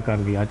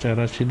დანაკარგი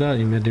აჭარაში და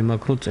იმედი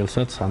მაქვს, რომ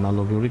წელსაც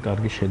ანალოგიური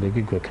კარგი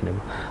შედეგი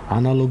გვექნება.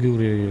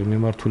 ანალოგიური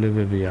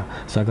მიმართულებებია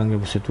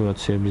საგანგებო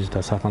სიტუაციების და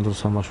სახანძრო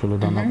სამაშველო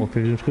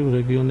დანაყოფების მხრივ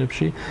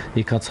რეგიონებში,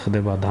 იქაც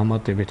ხდება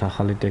დამატებით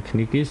ახალი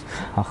ტექნიკის,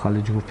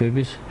 ახალი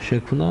ჯგუფების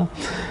შექმნა,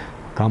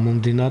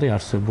 გამომდინარე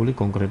არსებული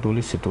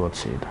კონკრეტული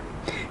სიტუაციიდან.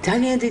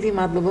 ძალიან დიდი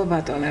მადლობა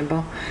ბატონებო.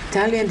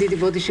 ძალიან დიდი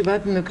ბოდიში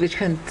ბატონო ნუკრი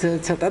ჩვენ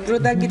ცოტა დრო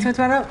დაგითმოთ,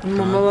 მაგრამ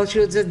მომავალში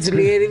როცა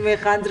ძლიერი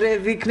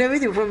მეხანძრები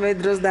იქნებით, უფრო მეტ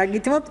დროს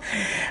დაგითმოთ.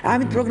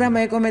 ამით პროგრამა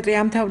ეკომეტრი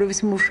ამთავრებს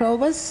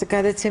მუშაობას.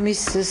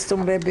 გადაცემის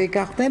სტუმრები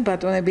გახდნენ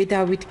ბატონები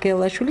დავით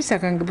გელაშვილი,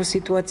 საგანგებო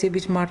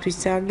სიტუაციების მართვის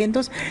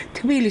სააგენტოს,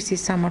 თბილისის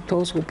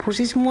სამმართველოს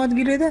უფროსის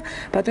მოადგილე და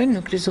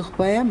ბატონი ნუკრი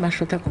ზუხბაია,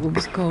 მაშველთა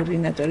კლუბის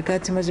კოორდინატორი.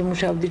 გადაცემაზე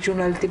მუშაობდი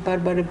ჟურნალისტი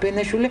ბარბარე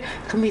ბენაშვილი,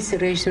 ხმის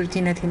რეჟისორი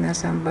თინა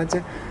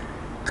სამბაძე.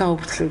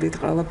 გაუფრთხილდით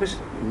ყველაფერს,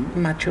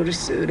 მათ შორის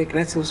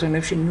რეკრეაციულ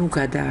ზონებში ნუ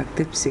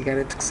გადააგდეთ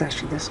სიგარეტს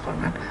გზაში და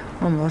სხვაგან.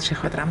 მომავალ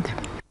შეხვედრამდე.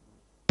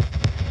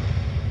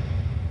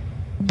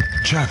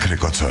 ჩაქრე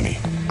კოცონი.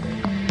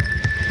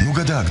 ნუ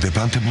გადააგდებ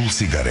ანთებულ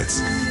სიგარეტს.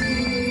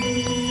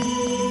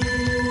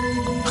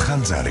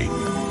 ხანძარი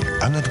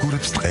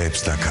ანადგურებს ტყეებს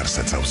და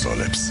კარსაცავ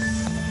ზოლებს.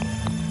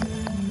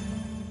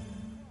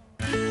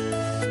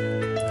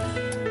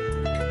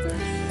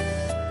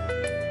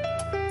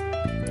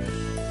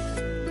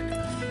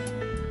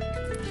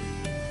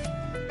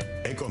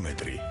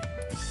 ეკომეტრი